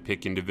go in and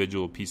pick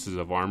individual pieces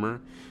of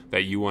armor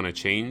that you want to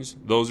change.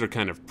 Those are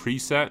kind of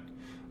preset,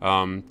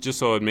 just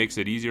so it makes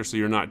it easier so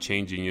you're not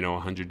changing,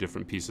 100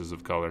 different pieces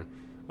of color.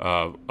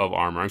 Of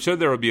armor. I'm sure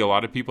there would be a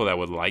lot of people that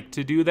would like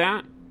to do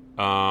that.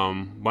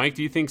 Mike,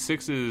 do you think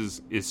 6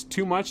 is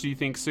too much? Do you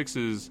think 6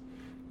 is,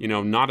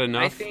 not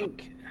enough?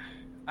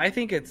 I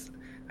think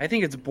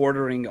it's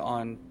bordering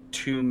on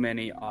too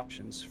many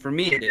options. For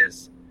me, it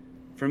is.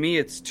 For me,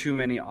 it's too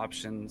many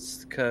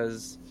options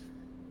because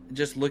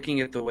just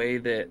looking at the way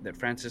that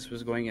Francis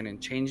was going in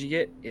and changing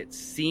it, it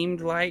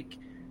seemed like,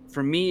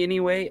 for me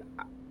anyway,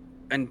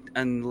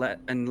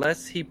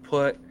 unless he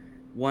put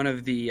one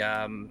of the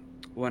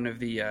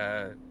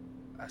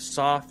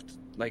soft,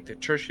 like the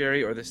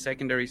tertiary or the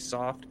secondary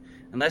soft,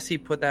 unless he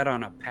put that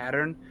on a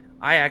pattern,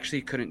 I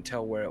actually couldn't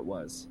tell where it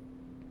was.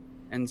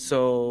 And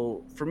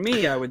so for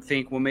me, I would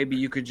think, well, maybe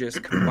you could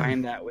just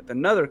combine that with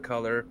another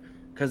color,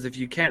 because if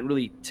you can't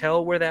really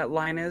tell where that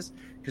line is,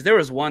 because there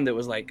was one that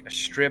was like a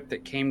strip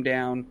that came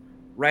down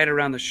right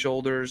around the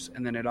shoulders,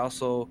 and then it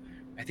also,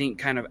 I think,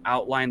 kind of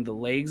outlined the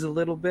legs a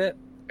little bit,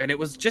 and it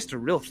was just a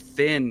real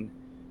thin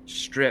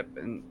strip.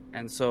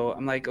 And so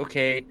I'm like,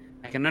 okay,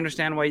 I can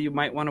understand why you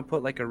might want to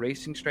put like a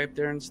racing stripe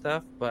there and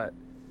stuff, but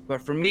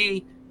for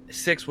me,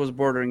 6 was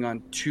bordering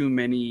on too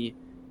many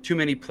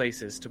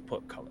places to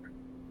put color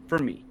for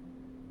me.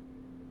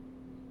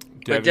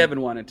 But Devin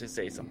wanted to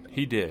say something.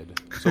 He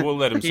did, so we'll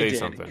let him say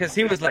something. Because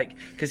he was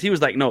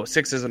like, no,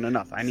 6 isn't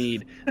enough. I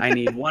need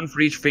 1 for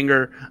each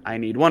finger. I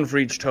need 1 for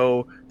each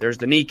toe. There's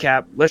the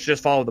kneecap. Let's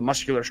just follow the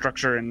muscular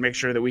structure and make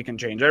sure that we can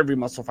change every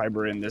muscle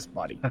fiber in this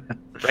body.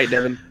 Right,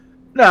 Devin?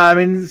 No, I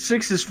mean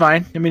 6 is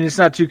fine. I mean, it's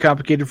not too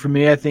complicated for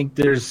me. I think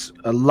there's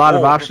a lot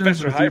of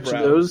options with each of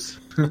those.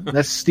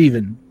 That's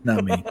Steven,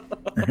 not me.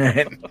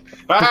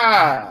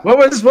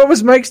 What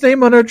was Mike's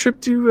name on our trip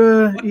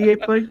to EA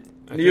Play?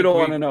 You don't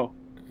want to know.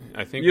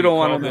 I think you don't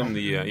want to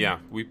know.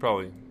 We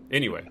probably.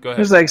 Anyway, go ahead.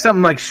 It was like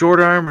something like short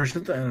arm or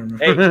something. I don't know.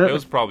 Hey, it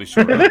was probably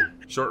short arm.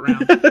 Short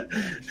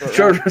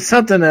round.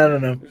 Something, I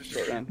don't know.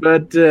 Short round.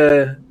 But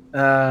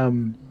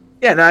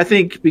I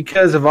think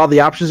because of all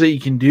the options that you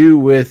can do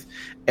with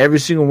every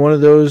single one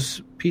of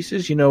those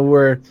pieces,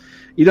 where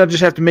you don't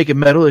just have to make it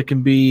metal, it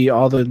can be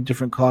all the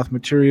different cloth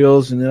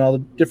materials and then all the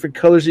different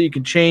colors that you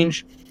can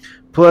change,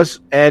 plus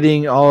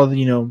adding all of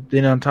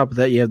then on top of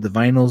that you have the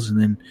vinyls,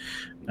 and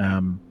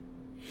then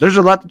there's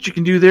a lot that you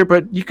can do there,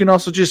 but you can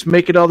also just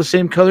make it all the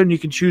same color and you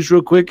can choose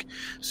real quick,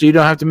 so you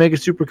don't have to make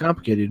it super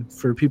complicated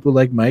for people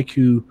like Mike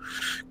who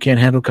can't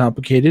handle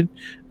complicated.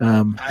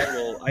 I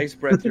will ice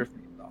breath your face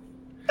off.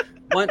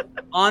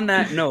 on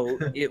that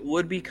note, it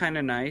would be kind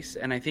of nice,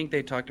 and I think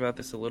they talked about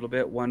this a little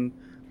bit. One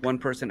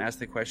person asked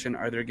the question,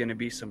 are there going to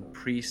be some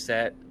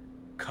preset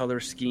color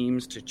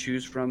schemes to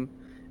choose from?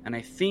 And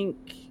I think,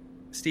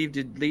 Steve,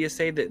 did Leah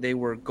say that they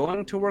were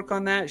going to work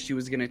on that? She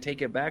was going to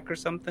take it back or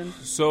something?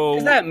 So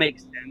 'cause that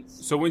makes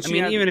sense. So when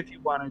even if you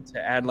wanted to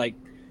add, like,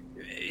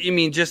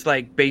 just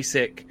like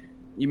basic,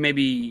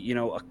 maybe,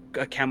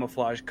 a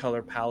camouflage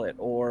color palette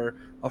or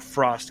a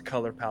frost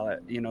color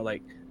palette,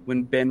 like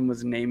when Ben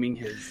was naming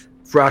his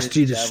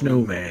Frosty the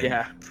javelin. Snowman.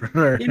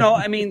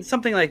 Yeah.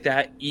 Something like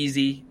that.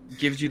 Easy.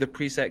 Gives you the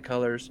preset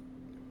colors,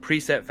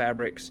 preset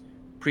fabrics,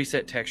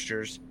 preset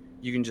textures.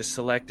 You can just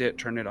select it,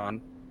 turn it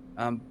on.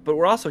 But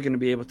we're also going to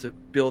be able to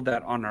build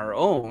that on our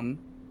own.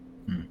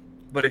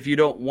 But if you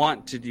don't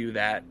want to do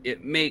that,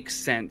 it makes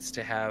sense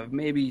to have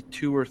maybe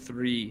 2 or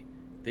 3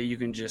 that you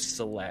can just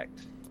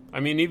select. I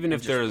mean, even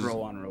if there's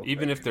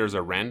quick.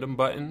 a random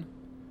button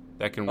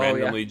that can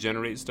randomly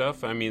generate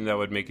stuff, I mean, that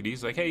would make it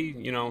easy. Like, hey,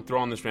 throw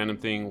on this random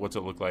thing. What's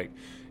it look like?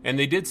 And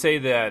they did say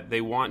that they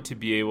want to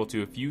be able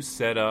to, if you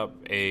set up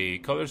a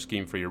color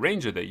scheme for your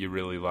Ranger that you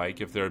really like,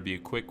 if there would be a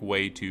quick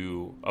way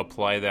to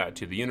apply that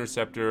to the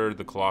Interceptor,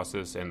 the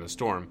Colossus, and the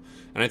Storm.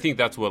 And I think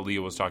that's what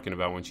Leah was talking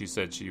about when she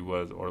said she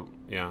was,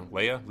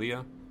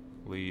 Leah.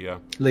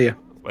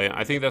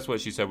 I think that's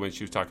what she said when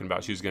she was talking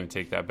about she was going to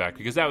take that back,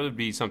 because that would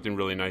be something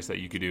really nice that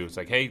you could do. It's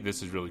like, hey,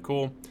 this is really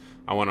cool.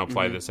 I want to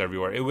apply this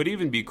everywhere. It would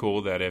even be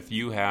cool that if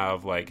you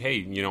have, like,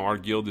 hey, our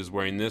guild is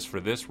wearing this for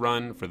this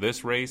run, for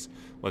this race,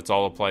 let's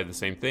all apply the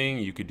same thing.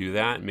 You could do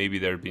that. Maybe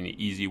there would be an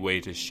easy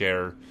way to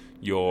share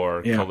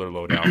your color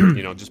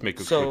loadout. Just make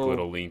a quick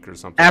little link or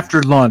something.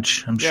 After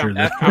lunch, I'm sure.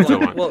 After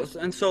lunch. Well,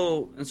 and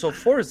so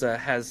Forza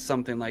has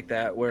something like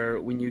that,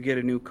 where when you get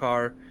a new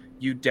car,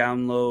 you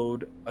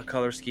download a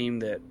color scheme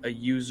that a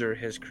user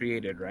has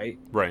created, right?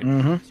 Right.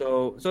 Mm-hmm.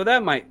 So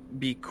that might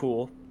be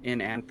cool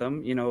in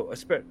Anthem,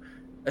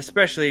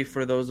 especially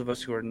for those of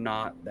us who are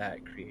not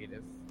that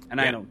creative. And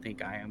I don't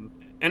think I am.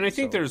 And I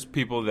think there's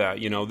people that,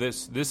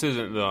 this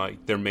isn't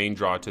like their main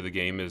draw to the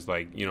game is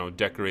like,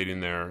 decorating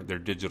their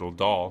digital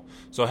doll.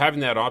 So having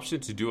that option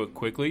to do it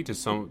quickly to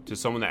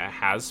someone that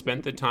has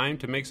spent the time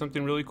to make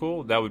something really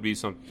cool, that would be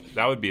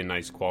a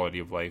nice quality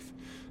of life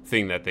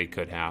thing that they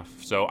could have.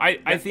 So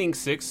I think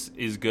 6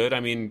 is good.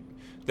 I mean,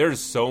 there's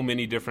so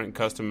many different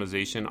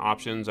customization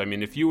options. I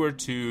mean, if you were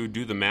to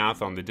do the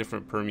math on the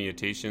different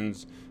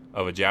permutations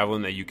of a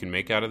javelin that you can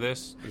make out of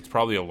this, it's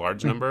probably a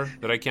large number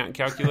that I can't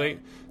calculate.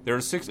 There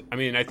are 6. I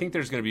mean, I think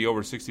there's going to be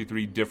over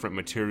 63 different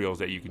materials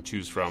that you can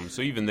choose from.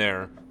 So even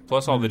there,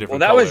 plus all the different.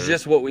 Well, that colors, was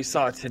just what we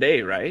saw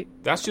today, right?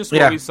 That's just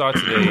what we saw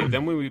today.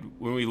 Then when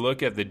we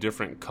look at the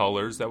different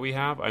colors that we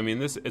have, I mean,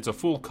 it's a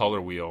full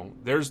color wheel.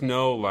 There's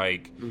no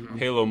like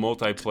Halo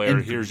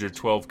multiplayer. Here's your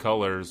 12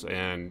 colors,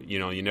 and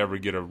you never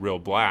get a real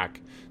black.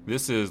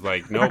 This is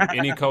like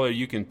any color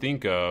you can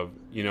think of.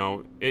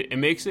 It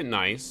makes it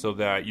nice so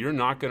that you're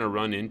not going to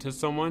run into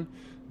someone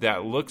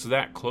that looks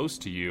that close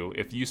to you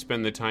if you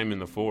spend the time in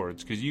the Forge,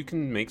 because you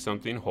can make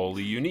something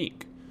wholly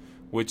unique.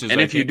 Which is, and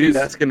if you do,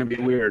 that's going to be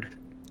weird.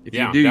 If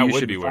you do, you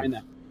should find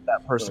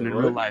that person in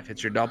real life.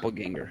 It's your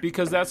doppelganger.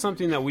 Because that's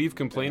something that we've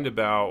complained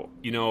about,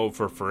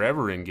 for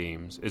forever in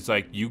games. It's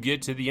like you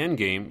get to the end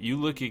game, you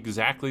look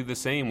exactly the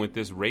same with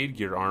this raid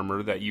gear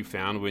armor that you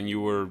found when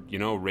you were,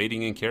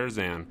 raiding in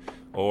Karazhan.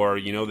 Or,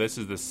 this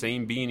is the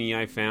same beanie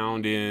I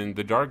found in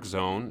the Dark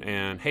Zone,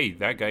 and hey,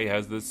 that guy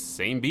has the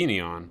same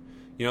beanie on.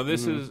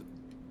 This is,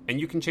 and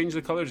you can change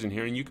the colors in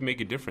here, and you can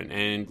make it different.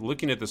 And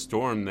looking at the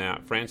Storm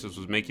that Francis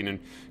was making, and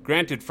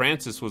granted,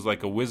 Francis was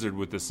like a wizard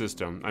with the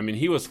system. I mean,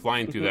 he was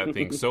flying through that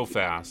thing so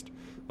fast.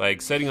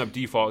 Like, setting up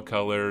default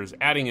colors,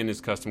 adding in his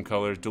custom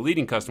colors,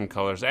 deleting custom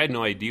colors. I had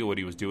no idea what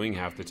he was doing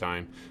half the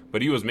time.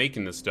 But he was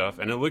making this stuff,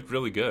 and it looked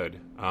really good.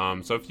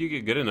 So if you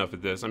get good enough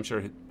at this, I'm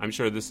sure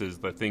this is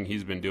the thing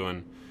he's been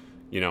doing,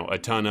 a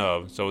ton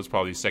of. So it's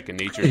probably second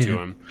nature to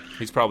him.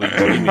 He's probably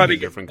making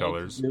different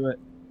colors. Do it.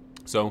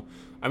 So,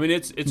 I mean,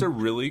 it's a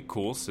really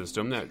cool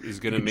system that is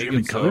going to make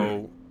it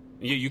so...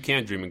 You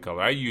can dream in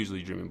color. I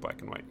usually dream in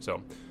black and white.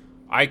 So,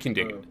 I can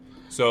dig it.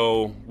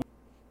 So...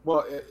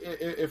 Well,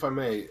 if I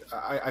may,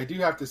 I do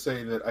have to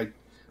say that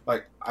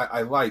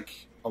I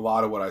like a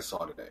lot of what I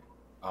saw today,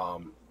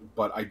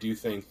 but I do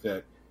think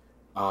that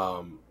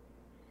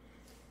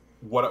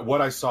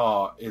what I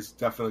saw is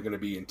definitely going to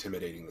be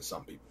intimidating to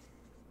some people.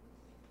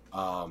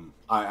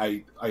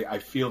 I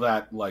feel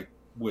that like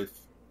with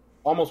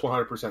almost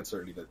 100%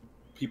 certainty that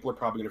people are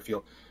probably going to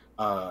feel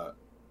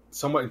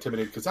somewhat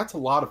intimidated, because that's a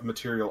lot of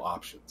material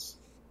options.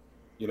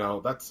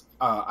 That's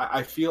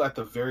I feel at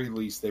the very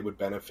least they would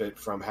benefit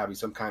from having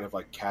some kind of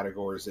like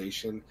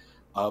categorization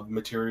of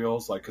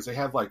materials, like, because they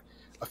had like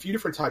a few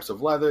different types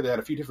of leather, they had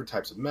a few different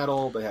types of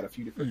metal, they had a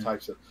few different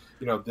types of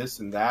this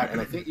and that,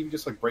 and I think even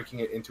just like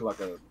breaking it into like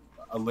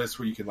a list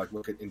where you can like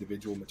look at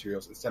individual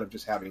materials instead of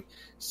just having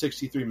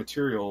 63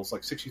 materials,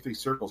 like 63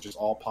 circles just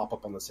all pop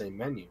up on the same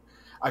menu.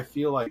 I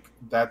feel like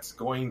that's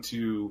going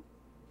to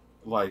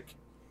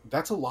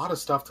that's a lot of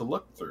stuff to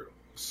look through.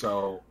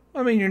 So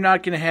I mean, you're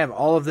not going to have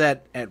all of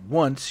that at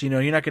once. You're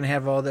not going to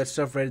have all that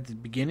stuff right at the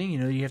beginning.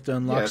 You have to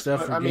unlock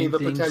stuff. But, the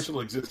potential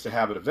exists to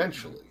have it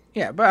eventually.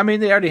 Yeah, but I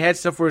mean, they already had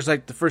stuff where it's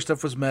like the first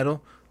stuff was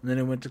metal, and then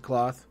it went to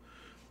cloth,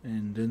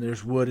 and then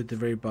there's wood at the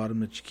very bottom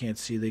that you can't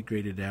see. They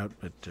graded out,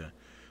 but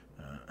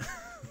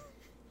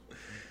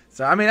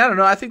so I mean, I don't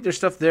know. I think there's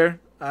stuff there.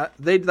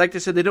 They, like I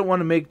said, they don't want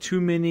to make too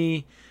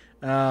many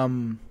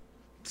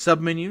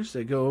sub menus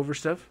that go over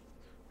stuff.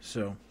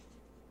 So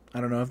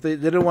I don't know if they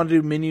don't want to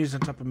do menus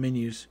on top of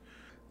menus.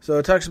 So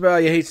it talks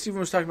about, Stephen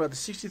was talking about the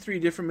 63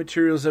 different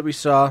materials that we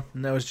saw,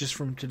 and that was just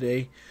from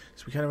today.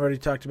 So we kind of already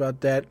talked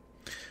about that.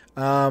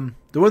 The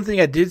one thing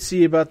I did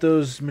see about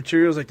those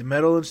materials, like the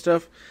metal and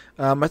stuff,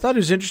 I thought it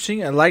was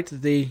interesting. I liked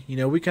that they,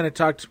 we kind of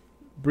talked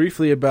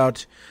briefly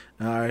about,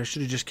 I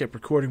should have just kept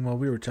recording while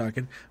we were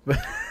talking, but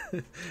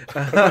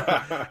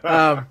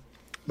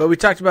but we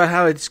talked about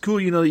how it's cool,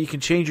 that you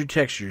can change your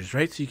textures,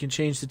 right? So you can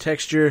change the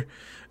texture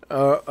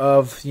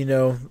of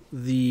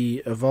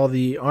all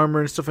the armor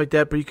and stuff like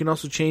that, but you can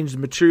also change the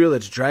material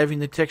that's driving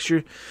the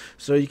texture.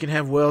 So you can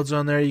have welds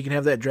on there. You can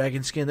have that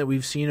dragon skin that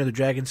we've seen, or the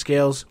dragon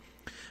scales.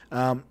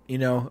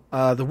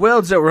 The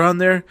welds that were on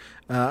there,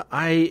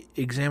 I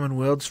examine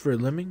welds for a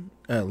living,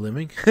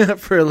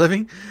 for a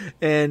living,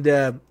 and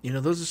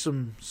those are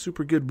some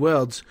super good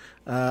welds.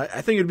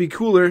 I think it'd be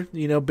cooler,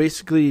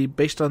 basically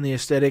based on the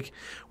aesthetic,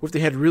 if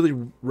they had really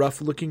rough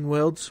looking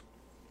welds.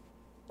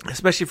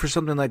 Especially for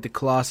something like the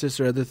Colossus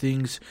or other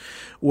things,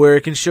 where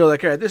it can show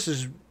like, all right, this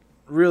is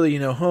really,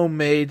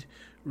 homemade,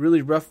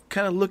 really rough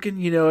kind of looking.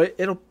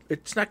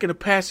 It's not going to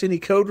pass any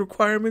code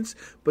requirements,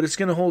 but it's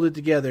going to hold it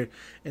together,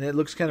 and it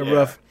looks kind of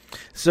rough.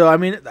 So I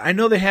mean, I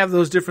know they have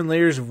those different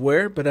layers of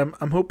wear, but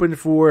I'm hoping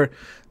for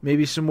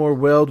maybe some more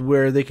weld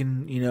where they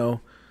can,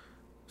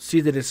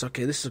 see that it's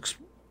okay. This looks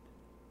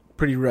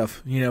pretty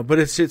rough, but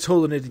it's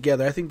holding it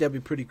together. I think that'd be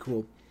pretty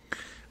cool.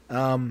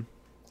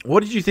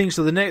 What did you think?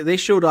 So they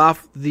showed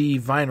off the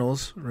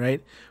vinyls,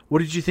 right? What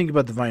did you think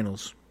about the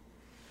vinyls?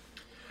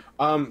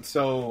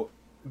 So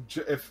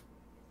if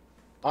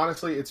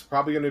honestly, it's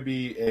probably going to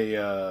be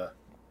a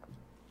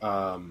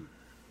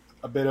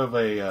bit of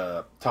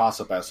a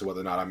toss-up as to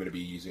whether or not I'm going to be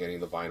using any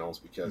of the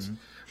vinyls, because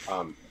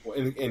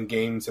in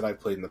games that I've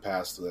played in the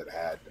past that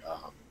had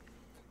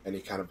any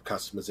kind of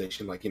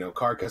customization, like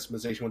car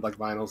customization with like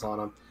vinyls on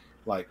them,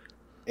 like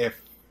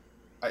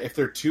if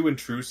they're too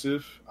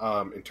intrusive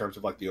in terms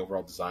of like the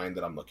overall design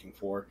that I'm looking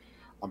for,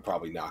 I'm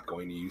probably not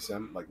going to use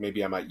them. Like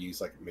maybe I might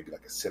use like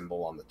a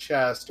symbol on the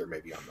chest or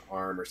maybe on the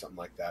arm or something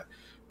like that,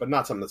 but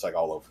not something that's like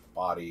all over the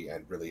body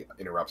and really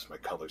interrupts my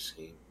color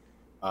scheme.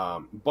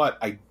 But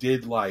I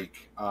did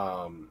like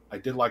some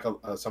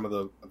of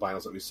the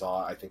vinyls that we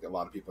saw. I think a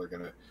lot of people are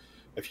gonna,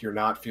 if you're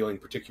not feeling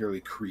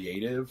particularly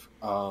creative,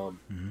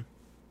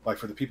 like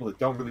for the people that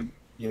don't really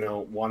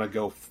want to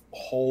go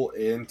whole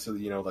into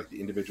like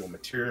the individual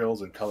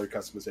materials and color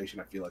customization,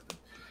 I feel like the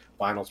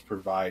vinyls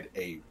provide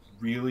a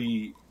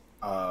really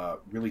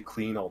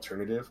clean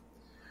alternative.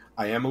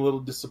 I am a little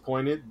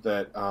disappointed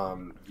that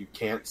you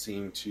can't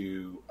seem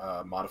to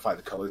modify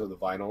the colors of the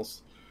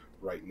vinyls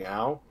right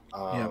now.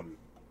 Well,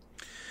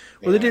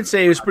 they did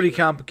say it was pretty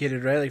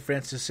complicated, right? Like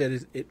Francis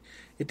said,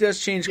 it does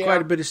change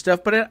quite a bit of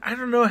stuff, but I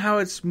don't know how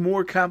it's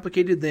more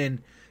complicated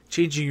than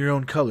changing your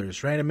own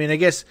colors, right? I mean, I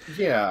guess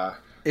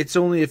it's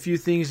only a few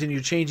things and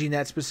you're changing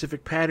that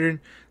specific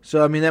pattern.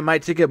 So, I mean, that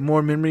might take up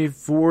more memory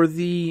for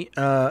the,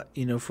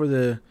 for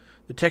the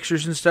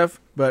textures and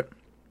stuff. But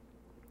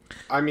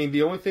I mean,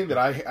 the only thing that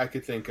I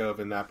could think of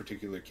in that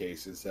particular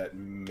case is that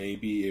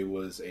maybe it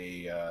was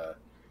an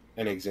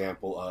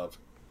example of,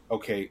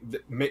 okay,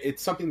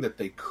 it's something that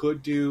they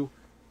could do,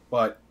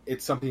 but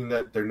it's something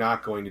that they're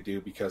not going to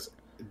do because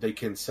they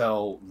can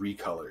sell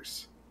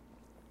recolors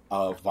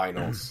of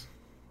vinyls.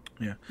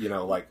 Yeah.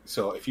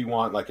 So if you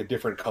want like a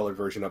different color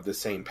version of the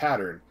same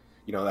pattern,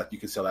 that you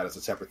can sell that as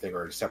a separate thing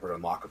or a separate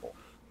unlockable.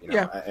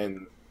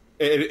 And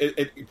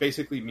it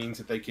basically means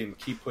that they can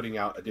keep putting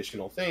out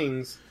additional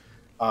things,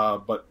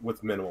 but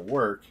with minimal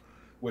work,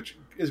 which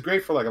is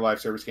great for like a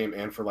live service game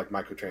and for like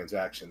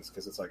microtransactions,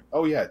 because it's like,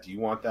 oh yeah, do you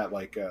want that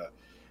like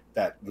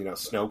that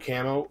snow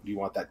camo? Do you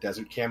want that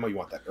desert camo? You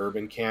want that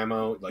urban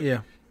camo?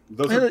 Like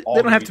those are all,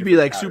 they don't have to be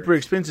like patterns. Super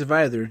expensive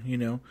either.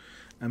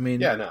 I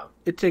mean,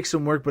 it takes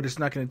some work, but it's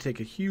not going to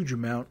take a huge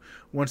amount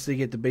once they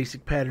get the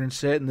basic pattern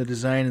set and the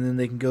design, and then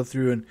they can go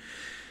through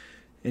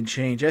and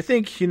change. I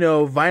think,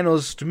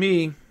 vinyls, to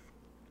me,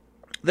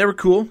 they were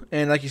cool,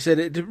 and like you said,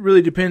 it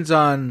really depends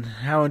on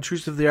how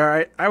intrusive they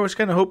are. I was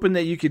kind of hoping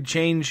that you could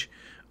change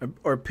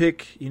or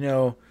pick,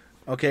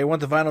 okay, I want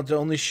the vinyl to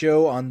only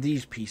show on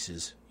these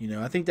pieces.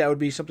 I think that would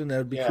be something that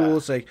would be cool.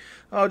 It's like,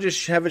 I'll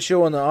just have it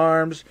show on the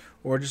arms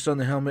or just on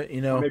the helmet,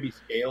 Or maybe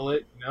scale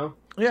it,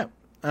 Yeah.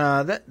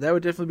 That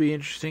would definitely be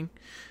interesting.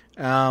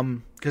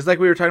 Because like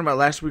we were talking about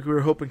last week, we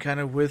were hoping kind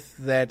of with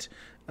that,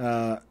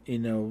 the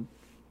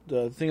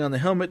thing on the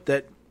helmet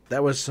that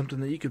was something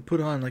that you could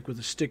put on like with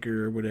a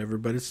sticker or whatever.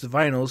 But it's the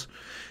vinyls,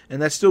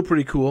 and that's still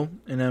pretty cool.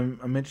 And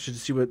I'm interested to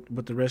see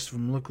what the rest of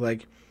them look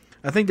like.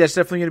 I think that's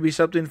definitely going to be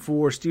something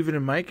for Steven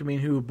and Mike. I mean,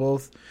 who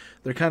both,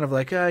 they're kind of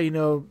like,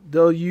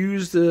 they'll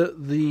use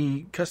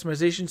the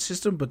customization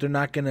system, but they're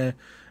not going to,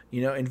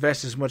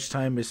 invest as much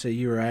time as, say,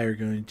 you or I are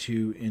going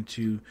to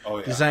into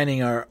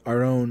designing our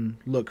own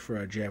look for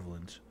our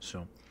Javelins.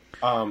 So,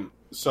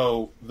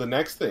 so the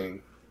next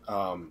thing,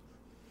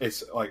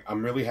 it's like,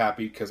 I'm really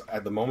happy because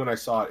at the moment I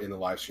saw it in the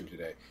live stream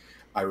today,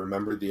 I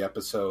remembered the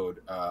episode.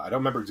 I don't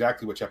remember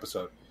exactly which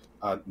episode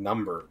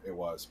number it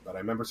was, but I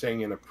remember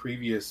saying in a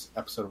previous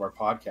episode of our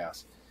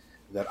podcast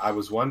that I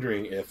was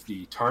wondering if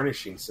the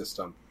tarnishing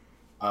system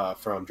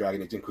from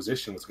Dragon Age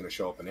Inquisition was going to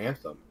show up in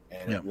Anthem,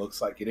 and it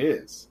looks like it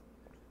is.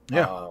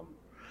 Yeah.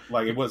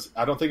 Like it was.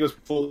 I don't think it was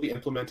fully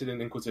implemented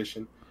in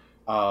Inquisition,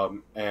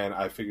 and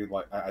I figured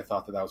I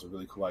thought that was a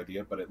really cool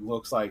idea. But it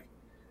looks like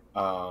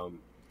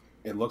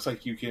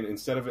you can,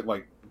 instead of it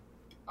like,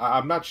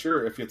 I'm not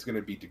sure if it's going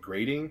to be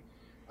degrading.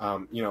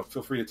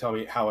 Feel free to tell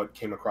me how it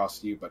came across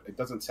to you, but it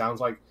doesn't sound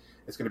like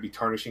it's going to be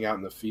tarnishing out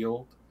in the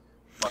field.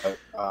 But,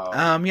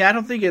 I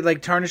don't think it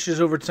like tarnishes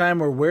over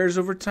time or wears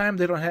over time.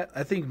 They don't have.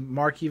 I think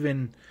Mark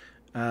even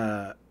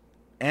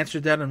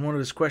answered that in one of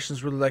his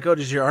questions. Where they're like, "Oh,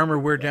 does your armor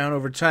wear down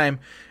over time?"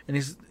 And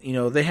he's,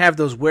 they have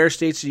those wear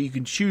states that you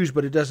can choose,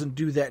 but it doesn't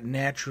do that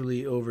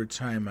naturally over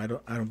time. I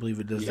don't believe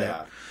it does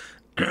that.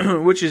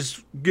 Which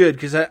is good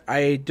because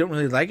I don't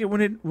really like it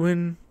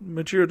when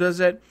material does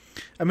that.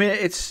 I mean,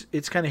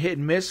 it's kind of hit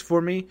and miss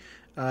for me.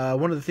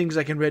 One of the things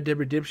like in Red Dead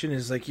Redemption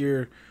is like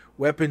your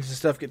weapons and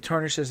stuff get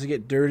tarnished as they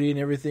get dirty and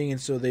everything, and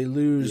so they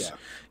lose,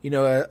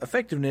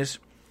 effectiveness.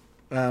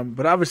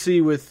 But obviously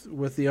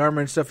with the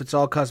armor and stuff, it's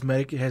all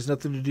cosmetic. It has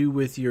nothing to do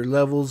with your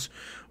levels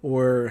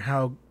or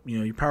how,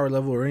 your power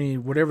level or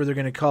whatever they're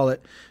going to call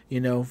it,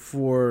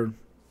 for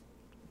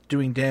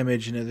doing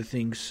damage and other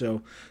things.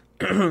 So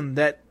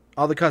that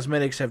all the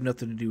cosmetics have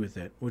nothing to do with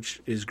that,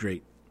 which is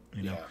great,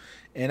 Yeah.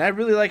 And I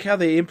really like how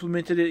they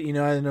implemented it.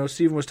 I know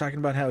Steven was talking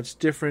about how it's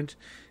different,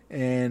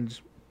 and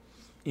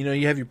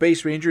you have your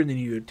base ranger, and then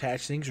you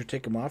attach things or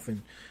take them off,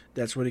 and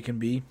that's what it can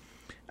be.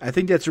 I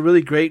think that's a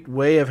really great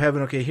way of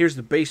having, here's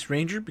the base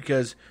ranger,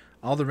 because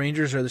all the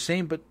rangers are the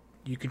same, but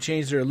you can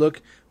change their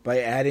look by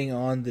adding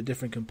on the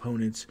different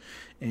components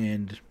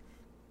and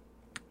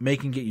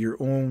making it your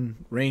own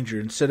ranger,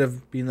 instead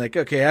of being like,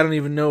 okay, I don't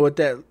even know what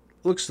that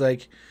looks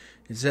like.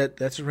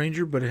 That's a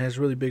ranger, but it has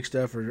really big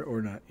stuff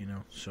or not,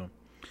 so.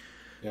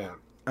 Yeah.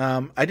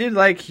 I did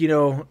like,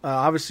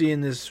 obviously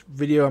in this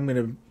video I'm going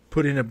to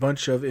put in a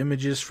bunch of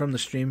images from the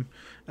stream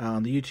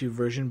on the YouTube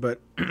version, but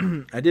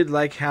I did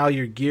like how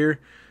your gear,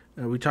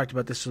 we talked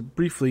about this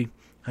briefly,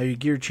 how your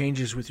gear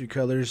changes with your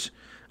colors,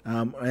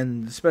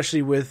 and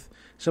especially with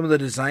some of the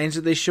designs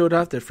that they showed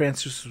off that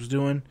Francis was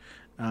doing.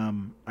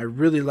 I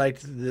really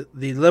liked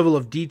the level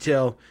of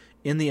detail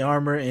in the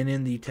armor and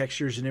in the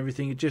textures and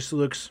everything. It just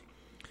looks,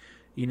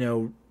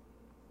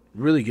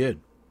 really good.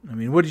 I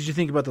mean, what did you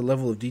think about the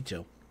level of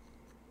detail?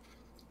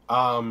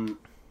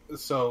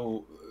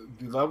 So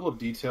the level of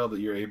detail that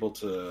you're able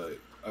to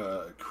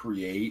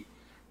create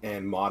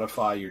and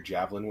modify your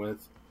Javelin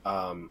with,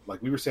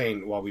 like we were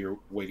saying while we were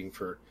waiting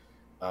for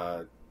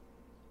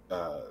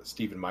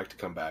Steve and Mike to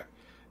come back,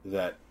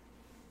 that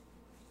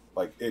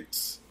like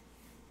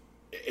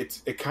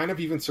it kind of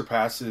even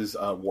surpasses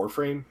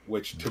Warframe,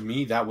 which to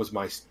me that was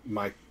my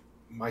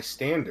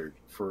standard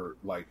for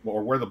like,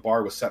 or where the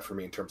bar was set for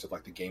me in terms of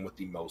like the game with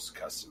the most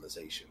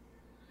customization.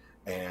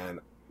 And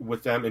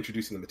with them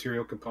introducing the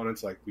material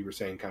components, like we were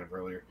saying kind of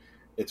earlier,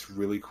 it's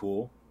really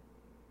cool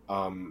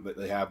that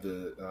they have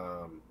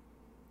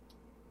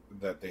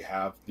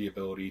the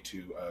ability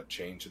to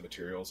change the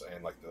materials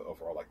and like the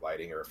overall like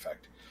lighting or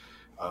effect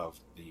of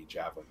the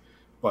Javelin.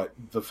 But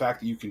the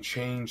fact that you can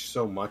change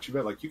so much of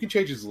it, like you can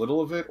change as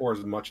little of it or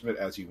as much of it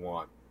as you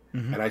want.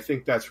 Mm-hmm. And I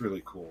think that's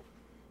really cool.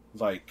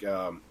 Like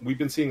we've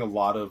been seeing a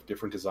lot of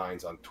different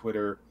designs on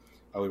Twitter.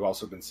 We've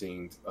also been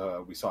seeing,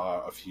 we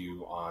saw a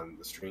few on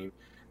the stream,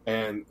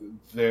 and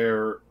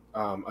they're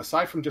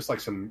aside from just like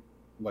some,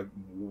 like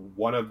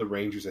one of the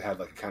Rangers that had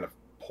like a kind of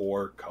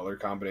poor color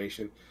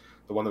combination,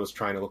 the one that was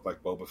trying to look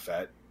like Boba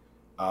Fett,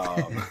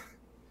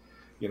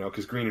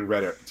 because green and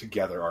red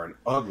together are an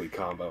ugly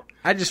combo.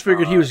 I just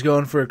figured he was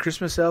going for a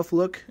Christmas elf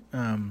look.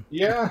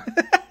 Yeah.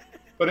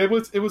 But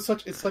it's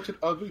such an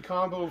ugly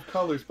combo of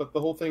colors. But the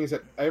whole thing is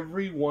that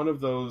every one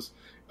of those,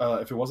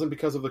 if it wasn't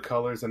because of the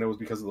colors, then it was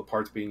because of the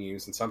parts being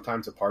used. And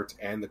sometimes the parts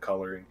and the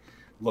coloring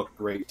look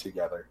great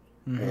together.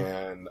 Mm-hmm.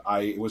 And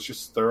I was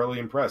just thoroughly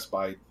impressed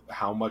by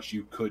how much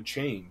you could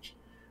change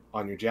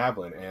on your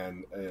Javelin.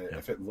 And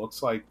if it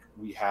looks like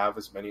we have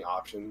as many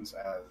options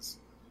as,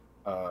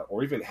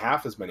 or even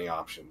half as many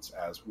options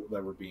as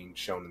that were being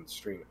shown in the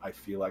stream, I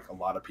feel like a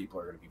lot of people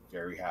are going to be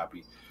very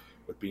happy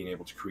with being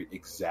able to create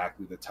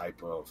exactly the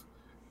type of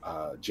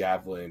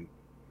Javelin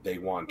they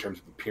want in terms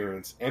of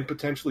appearance and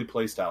potentially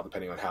playstyle,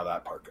 depending on how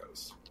that part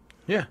goes.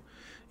 Yeah,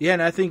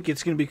 and I think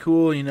it's going to be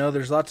cool.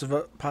 There's lots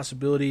of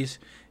possibilities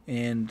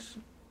and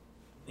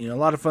a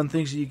lot of fun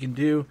things that you can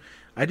do.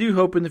 I do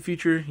hope in the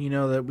future,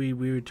 that we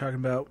were talking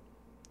about,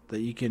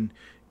 that you can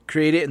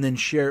create it and then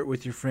share it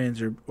with your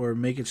friends, or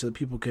make it so that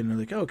people can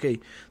like, oh, okay,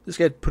 this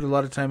guy put a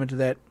lot of time into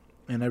that,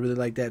 and I really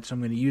like that, so I'm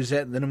going to use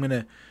that, and then I'm going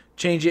to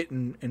change it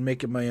and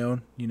make it my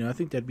own. I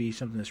think that'd be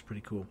something that's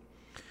pretty cool.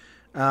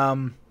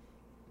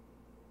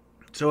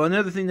 So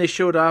another thing they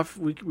showed off,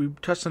 we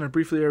touched on it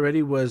briefly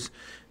already, was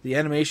the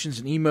animations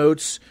and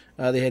emotes.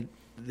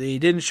 They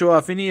didn't show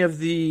off any of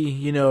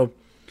the,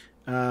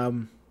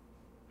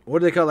 what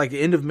do they call it, like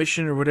the end of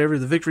mission or whatever,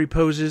 the victory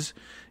poses.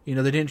 They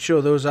didn't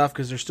show those off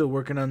because they're still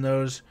working on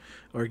those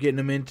or getting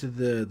them into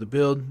the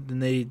build.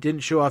 And they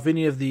didn't show off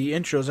any of the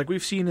intros like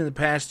we've seen in the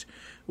past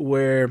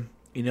where,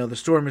 the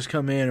storm has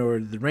come in or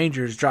the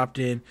rangers dropped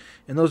in.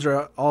 And those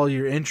are all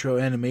your intro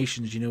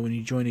animations, when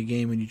you join a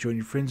game, when you join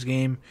your friend's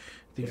game,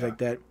 things like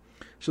that.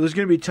 So there's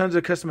going to be tons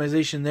of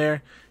customization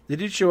there. They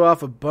did show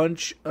off a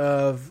bunch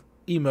of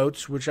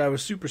emotes, which I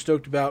was super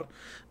stoked about.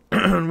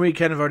 We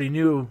kind of already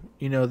knew,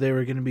 they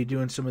were going to be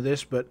doing some of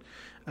this, but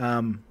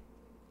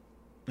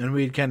and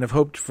we had kind of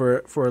hoped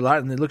for a lot,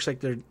 and it looks like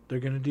they're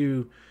going to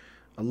do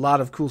a lot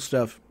of cool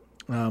stuff.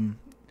 Some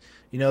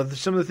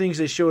of the things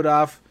they showed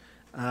off,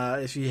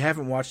 if you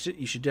haven't watched it,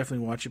 you should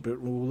definitely watch it,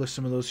 but we'll list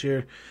some of those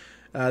here.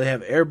 They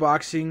have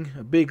airboxing,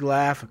 a big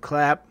laugh, a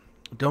clap,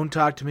 don't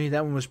talk to me.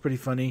 That one was pretty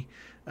funny.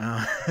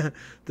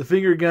 The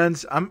finger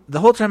guns. The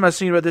whole time I was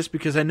thinking about this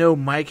because I know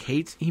Mike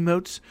hates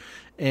emotes,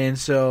 and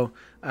so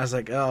I was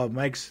like, "Oh,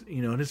 Mike's,"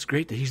 and it's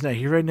great that he's not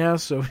here right now,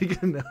 so we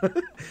can,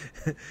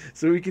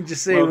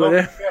 just say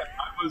whatever.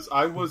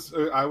 I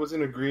was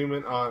in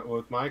agreement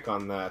with Mike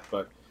on that,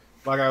 but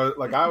like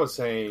I was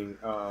saying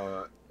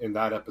in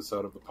that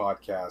episode of the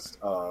podcast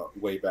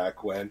way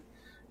back when,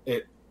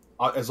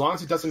 as long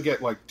as it doesn't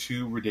get like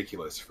too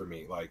ridiculous for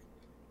me, like.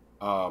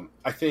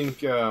 I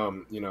think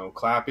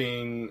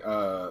clapping,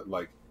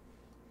 like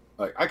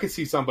I could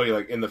see somebody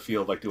like in the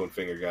field like doing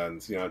finger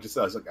guns, just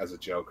as a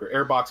joke, or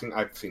airboxing.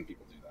 I've seen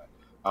people do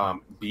that.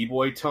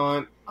 B-boy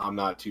taunt, I'm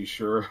not too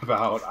sure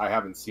about. I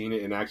haven't seen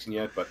it in action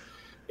yet, but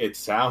it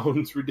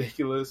sounds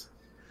ridiculous.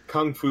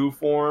 Kung fu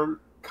form,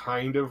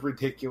 kind of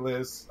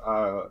ridiculous.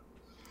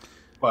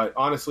 But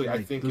honestly,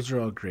 I think those are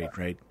all great,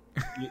 right?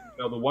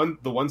 The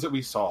ones that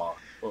we saw.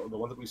 Well, the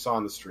ones that we saw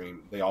on the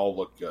stream, they all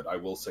look good. I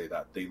will say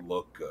that. They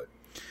look good.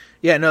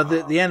 Yeah, no,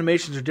 the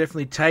animations are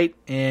definitely tight,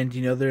 and,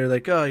 they're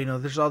like,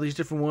 there's all these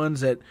different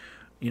ones that,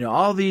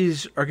 all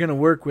these are going to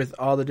work with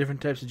all the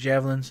different types of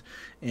javelins,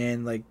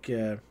 and, like,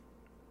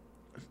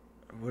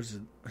 what is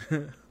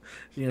it?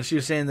 She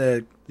was saying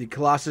the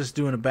Colossus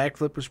doing a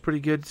backflip was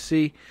pretty good to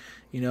see,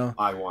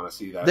 I want to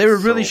see that. They were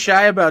really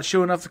shy about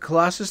showing off the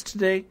Colossus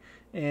today,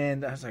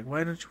 and I was like,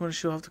 why don't you want to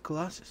show off the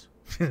Colossus?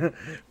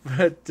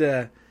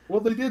 But, well,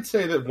 they did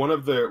say that one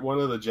of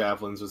the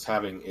javelins was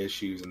having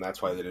issues, and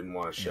that's why they didn't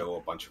want to show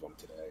a bunch of them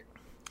today.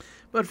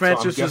 But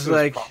Francis was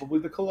like, probably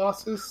the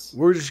Colossus.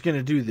 We're just going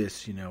to do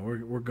this,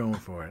 we're going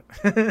for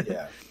it.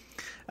 Yeah.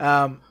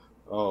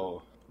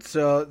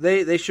 So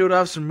they showed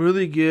off some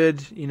really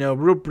good,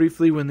 real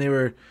briefly when they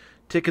were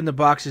ticking the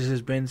boxes,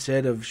 as Ben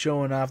said, of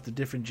showing off the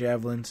different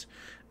javelins,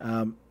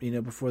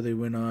 before they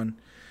went on.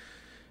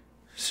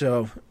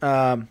 So,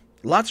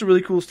 lots of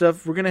really cool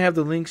stuff. We're going to have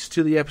the links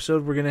to the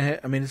episode. We're going to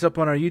it's up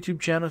on our YouTube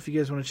channel if you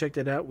guys want to check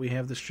that out. We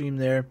have the stream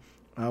there.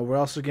 We're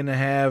also going to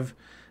have,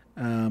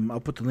 I'll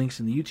put the links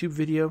in the YouTube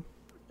video,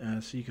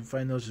 so you can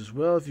find those as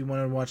well. If you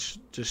want to watch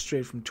just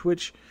straight from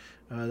Twitch,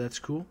 that's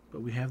cool.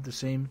 But we have the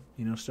same,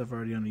 stuff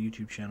already on the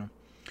YouTube channel.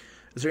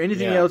 Is there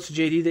anything else,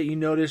 JD, that you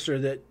noticed or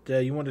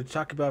that you wanted to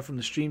talk about from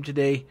the stream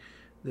today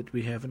that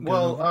we haven't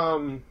gone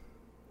over?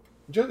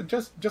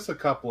 Just a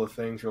couple of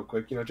things real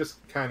quick,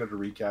 just kind of to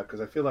recap, because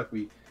I feel like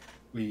we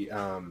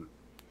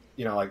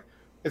like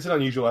it's an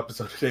unusual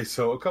episode today,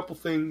 so a couple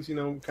things,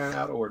 kind of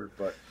out of order,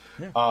 but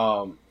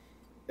I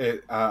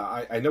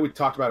know we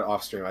talked about it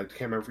off stream. I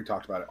can't remember if we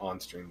talked about it on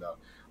stream though.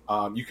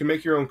 You can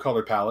make your own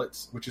color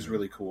palettes, which is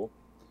really cool.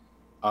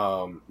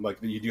 Like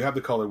you do have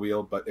the color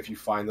wheel, but if you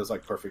find those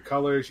like perfect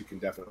colors, you can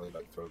definitely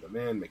like throw them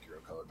in, make your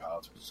own color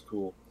palettes, which is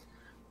cool.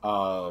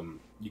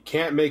 You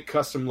can't make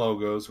custom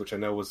logos, which I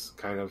know was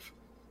kind of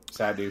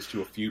sad news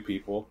to a few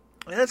people.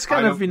 That's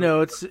kind of,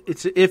 it's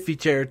an iffy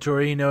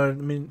territory,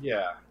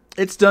 Yeah.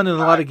 It's done in a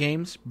lot of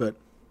games, but...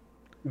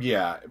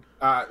 Yeah.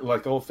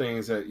 Like, the whole thing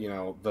is that,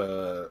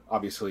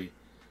 obviously,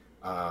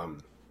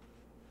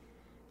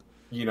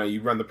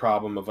 you run the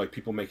problem of, like,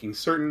 people making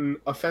certain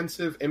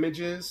offensive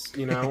images,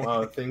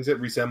 things that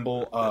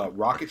resemble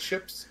rocket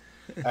ships,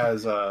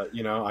 as,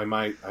 I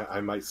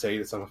might say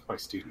to some of my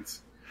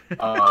students.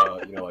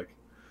 No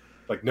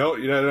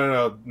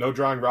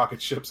drawing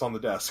rocket ships on the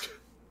desk.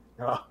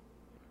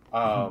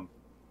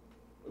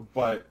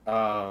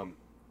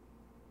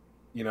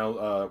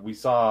 We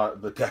saw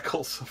the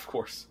decals, of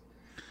course.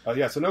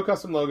 So no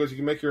custom logos. You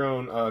can make your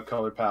own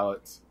color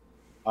palettes.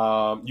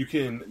 You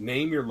can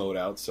name your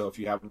loadout. So if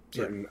you have a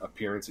certain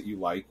appearance that you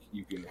like,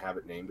 you can have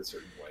it named a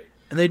certain way.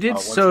 And they did.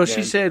 So again,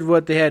 she said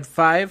they had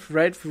 5,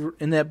 right,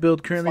 in that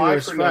build currently.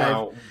 5 for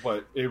now,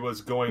 but it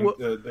was going.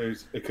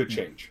 It could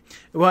change.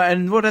 Well,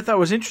 and what I thought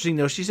was interesting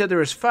though, she said there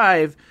was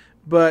 5,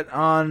 but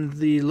on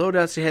the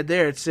loadouts they had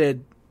there, it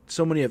said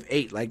so many of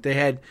 8. Like they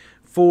had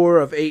 4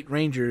 of 8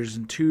 Rangers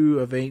and 2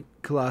 of 8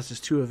 Colossus,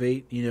 2 of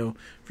 8,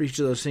 for each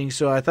of those things.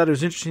 So I thought it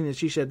was interesting that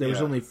she said there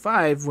was only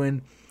 5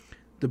 when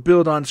the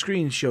build on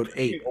screen showed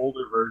 8. An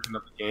older version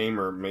of the game,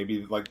 or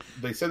maybe like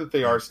they said that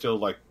they are still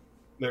like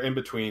they're in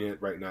between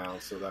it right now,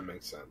 so that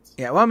makes sense.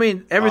 Yeah, well, I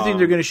mean, everything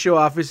they're going to show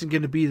off isn't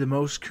going to be the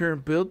most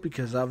current build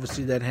because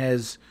obviously that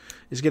is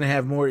going to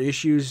have more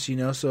issues,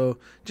 So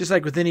just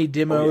like with any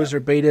demos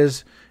or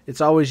betas,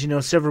 it's always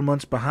several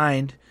months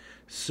behind.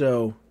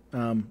 So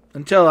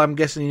until I'm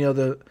guessing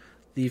the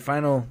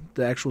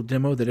actual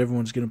demo that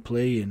everyone's going to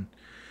play in,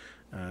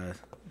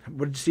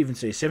 what did Steven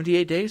say?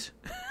 78 days.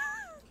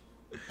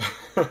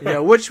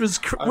 Which is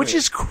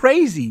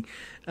crazy.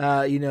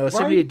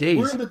 78 days.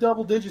 We're in the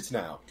double digits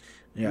now.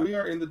 Yeah. We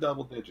are in the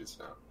double digits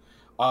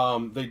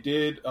now. They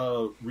did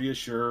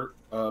reassure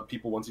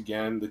people once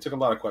again. They took a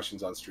lot of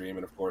questions on stream,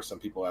 and of course, some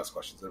people asked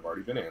questions that have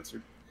already been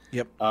answered.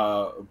 Yep.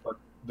 But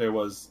there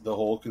was the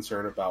whole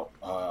concern about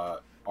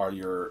are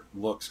your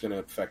looks going to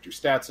affect your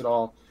stats at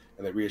all?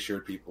 And they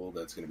reassured people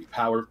that it's going to be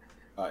power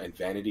and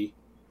vanity,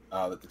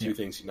 that the two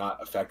things do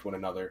not affect one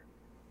another.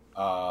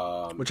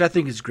 Which I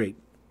think is great.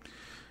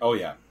 Oh,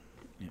 yeah.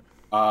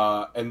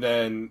 And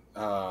then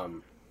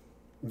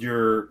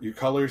your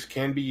colors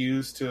can be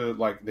used to,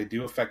 like, they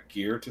do affect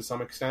gear to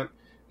some extent,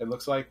 it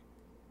looks like.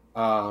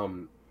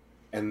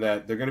 And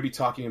that they're going to be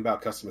talking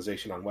about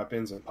customization on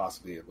weapons and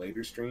possibly a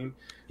later stream.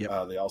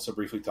 Yep. They also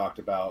briefly talked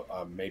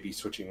about maybe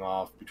switching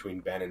off between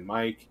Ben and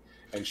Mike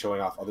and showing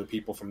off other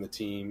people from the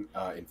team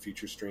in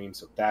future streams.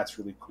 So that's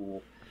really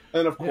cool.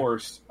 And of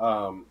course,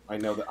 I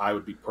know that I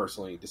would be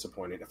personally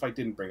disappointed if I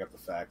didn't bring up the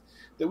fact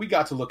that we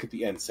got to look at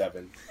the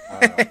N7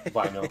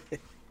 vinyl.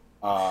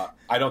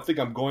 I don't think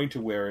I'm going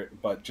to wear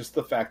it, but just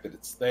the fact that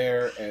it's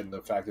there and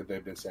the fact that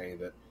they've been saying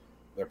that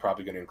they're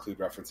probably going to include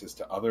references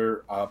to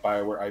other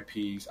BioWare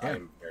IPs, I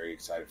am very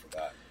excited for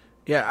that.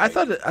 Yeah, I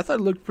thought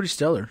it looked pretty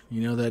stellar.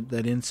 That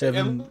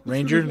N7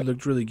 Ranger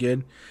looked really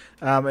good.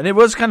 And it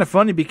was kind of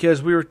funny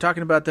because we were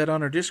talking about that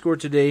on our Discord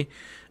today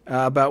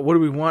about what do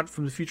we want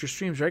from the future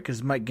streams, right?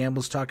 Because Mike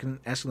Gamble's asking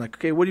like,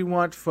 okay, what do you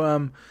want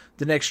from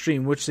the next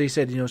stream? Which they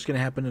said, it's going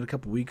to happen in a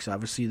couple weeks.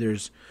 Obviously,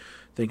 there's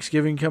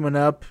Thanksgiving coming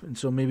up, and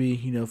so maybe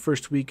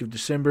first week of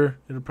December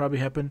it'll probably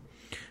happen.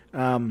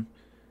 But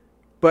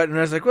I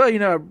was like,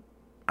 well,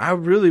 I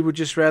really would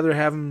just rather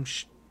have them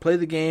play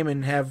the game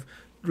and have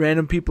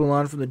random people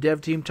on from the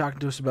dev team talking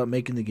to us about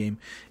making the game.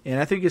 And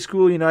I think it's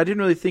cool. I didn't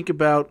really think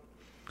about,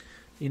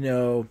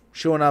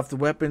 showing off the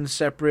weapons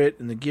separate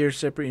and the gear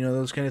separate,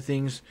 those kind of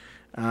things.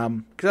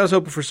 Because I was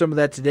hoping for some of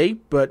that today,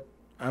 but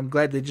I'm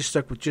glad they just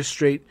stuck with just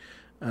straight,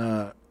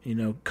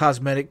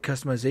 cosmetic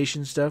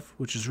customization stuff,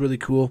 which is really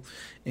cool.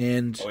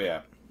 And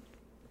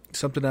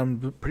something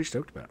I'm pretty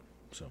stoked about.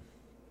 So,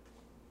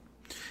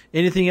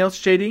 anything else,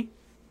 JD?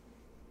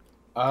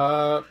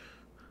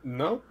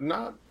 No,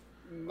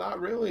 not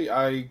really.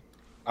 I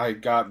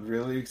got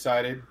really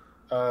excited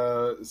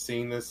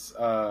seeing this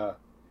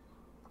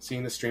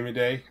stream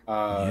today.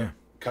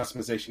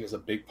 Customization is a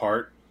big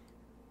part,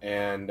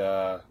 and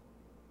I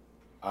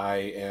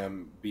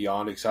am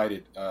beyond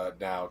excited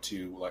now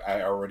to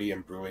I already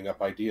am brewing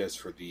up ideas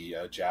for the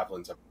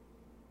javelins.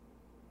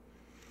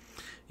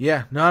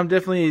 Yeah, no, I'm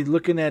definitely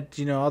looking at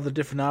all the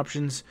different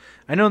options.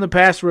 I know in the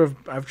past where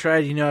I've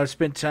tried, I've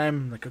spent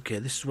time like, okay,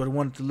 this is what I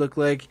want it to look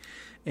like,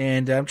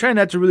 and I'm trying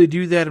not to really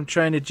do that. I'm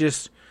trying to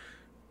just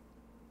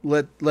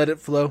let it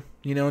flow,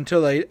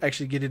 until I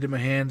actually get it in my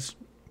hands,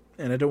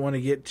 and I don't want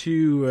to get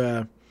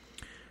too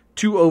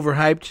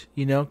overhyped,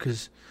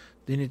 because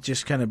then it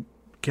just kind of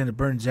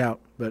burns out.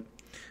 But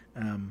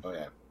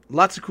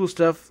lots of cool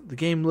stuff. The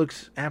game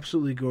looks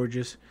absolutely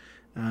gorgeous.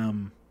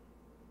 I'm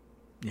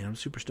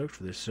super stoked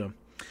for this. So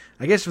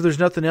I guess if there's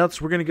nothing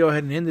else, we're going to go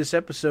ahead and end this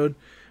episode.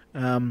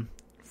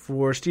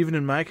 For Steven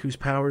and Mike, whose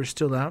power is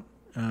still out,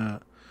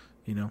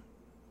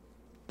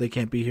 they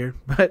can't be here.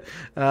 But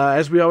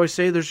as we always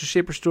say, there's a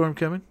Shaper Storm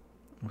coming.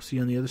 We'll see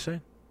you on the other side.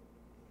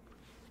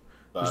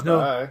 There's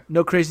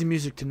no crazy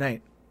music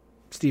tonight.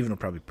 Steven will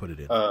probably put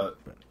it in. I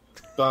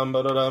don't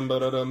know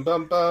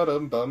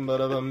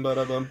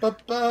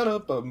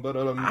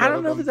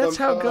that that's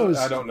how it goes.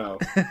 I don't know.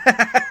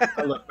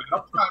 Look,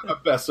 I'll try my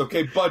best.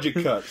 Okay,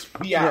 budget cuts.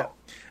 Be out. Yeah.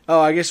 Oh,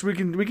 I guess we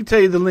can tell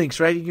you the links,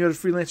 right? You can go to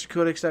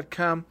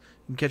freelancercodex.com. You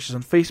can catch us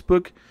on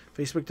Facebook,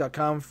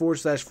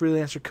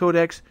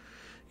 facebook.com/freelancercodex.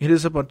 You hit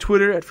us up on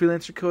Twitter at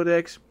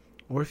freelancercodex,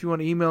 or if you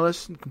want to email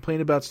us and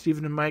complain about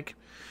Steven and Mike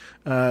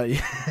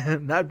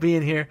not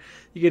being here,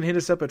 you can hit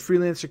us up at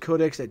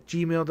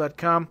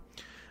freelancercodex@gmail.com.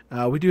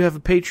 We do have a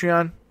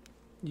Patreon.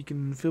 You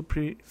can feel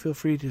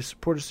free to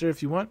support us there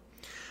if you want.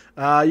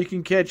 You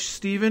can catch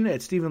Steven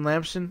at Steven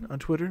Lamson on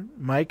Twitter,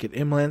 Mike at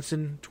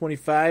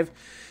mlanson25,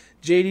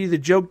 JD the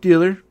Joke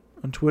Dealer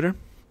on Twitter,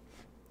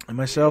 and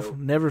myself,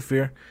 Never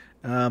Fear.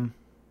 We'll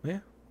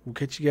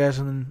catch you guys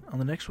on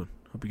the next one.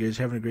 Hope you guys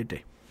are having a great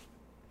day.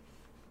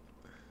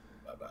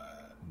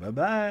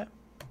 Bye-bye.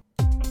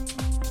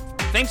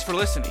 Thanks for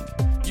listening.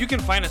 You can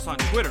find us on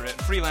Twitter at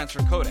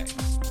Freelancer Codex,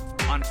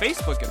 on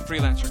Facebook at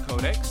Freelancer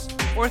Codex,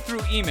 or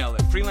through email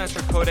at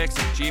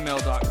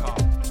freelancercodex@gmail.com.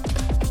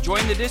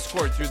 Join the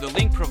Discord through the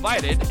link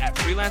provided at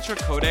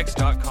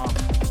freelancercodex.com.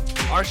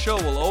 Our show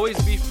will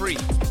always be free,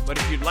 but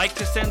if you'd like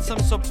to send some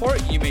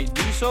support, you may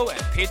do so at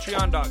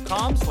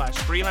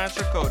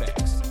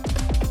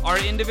patreon.com/freelancercodex. Our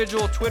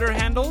individual Twitter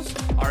handles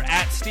are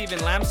at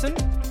Steven Lamson,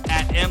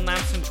 at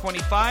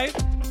mlamson25,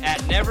 at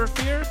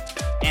Neverfear,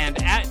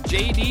 and at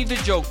JD the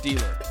Joke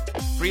Dealer.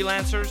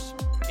 Freelancers,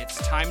 it's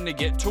time to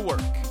get to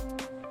work.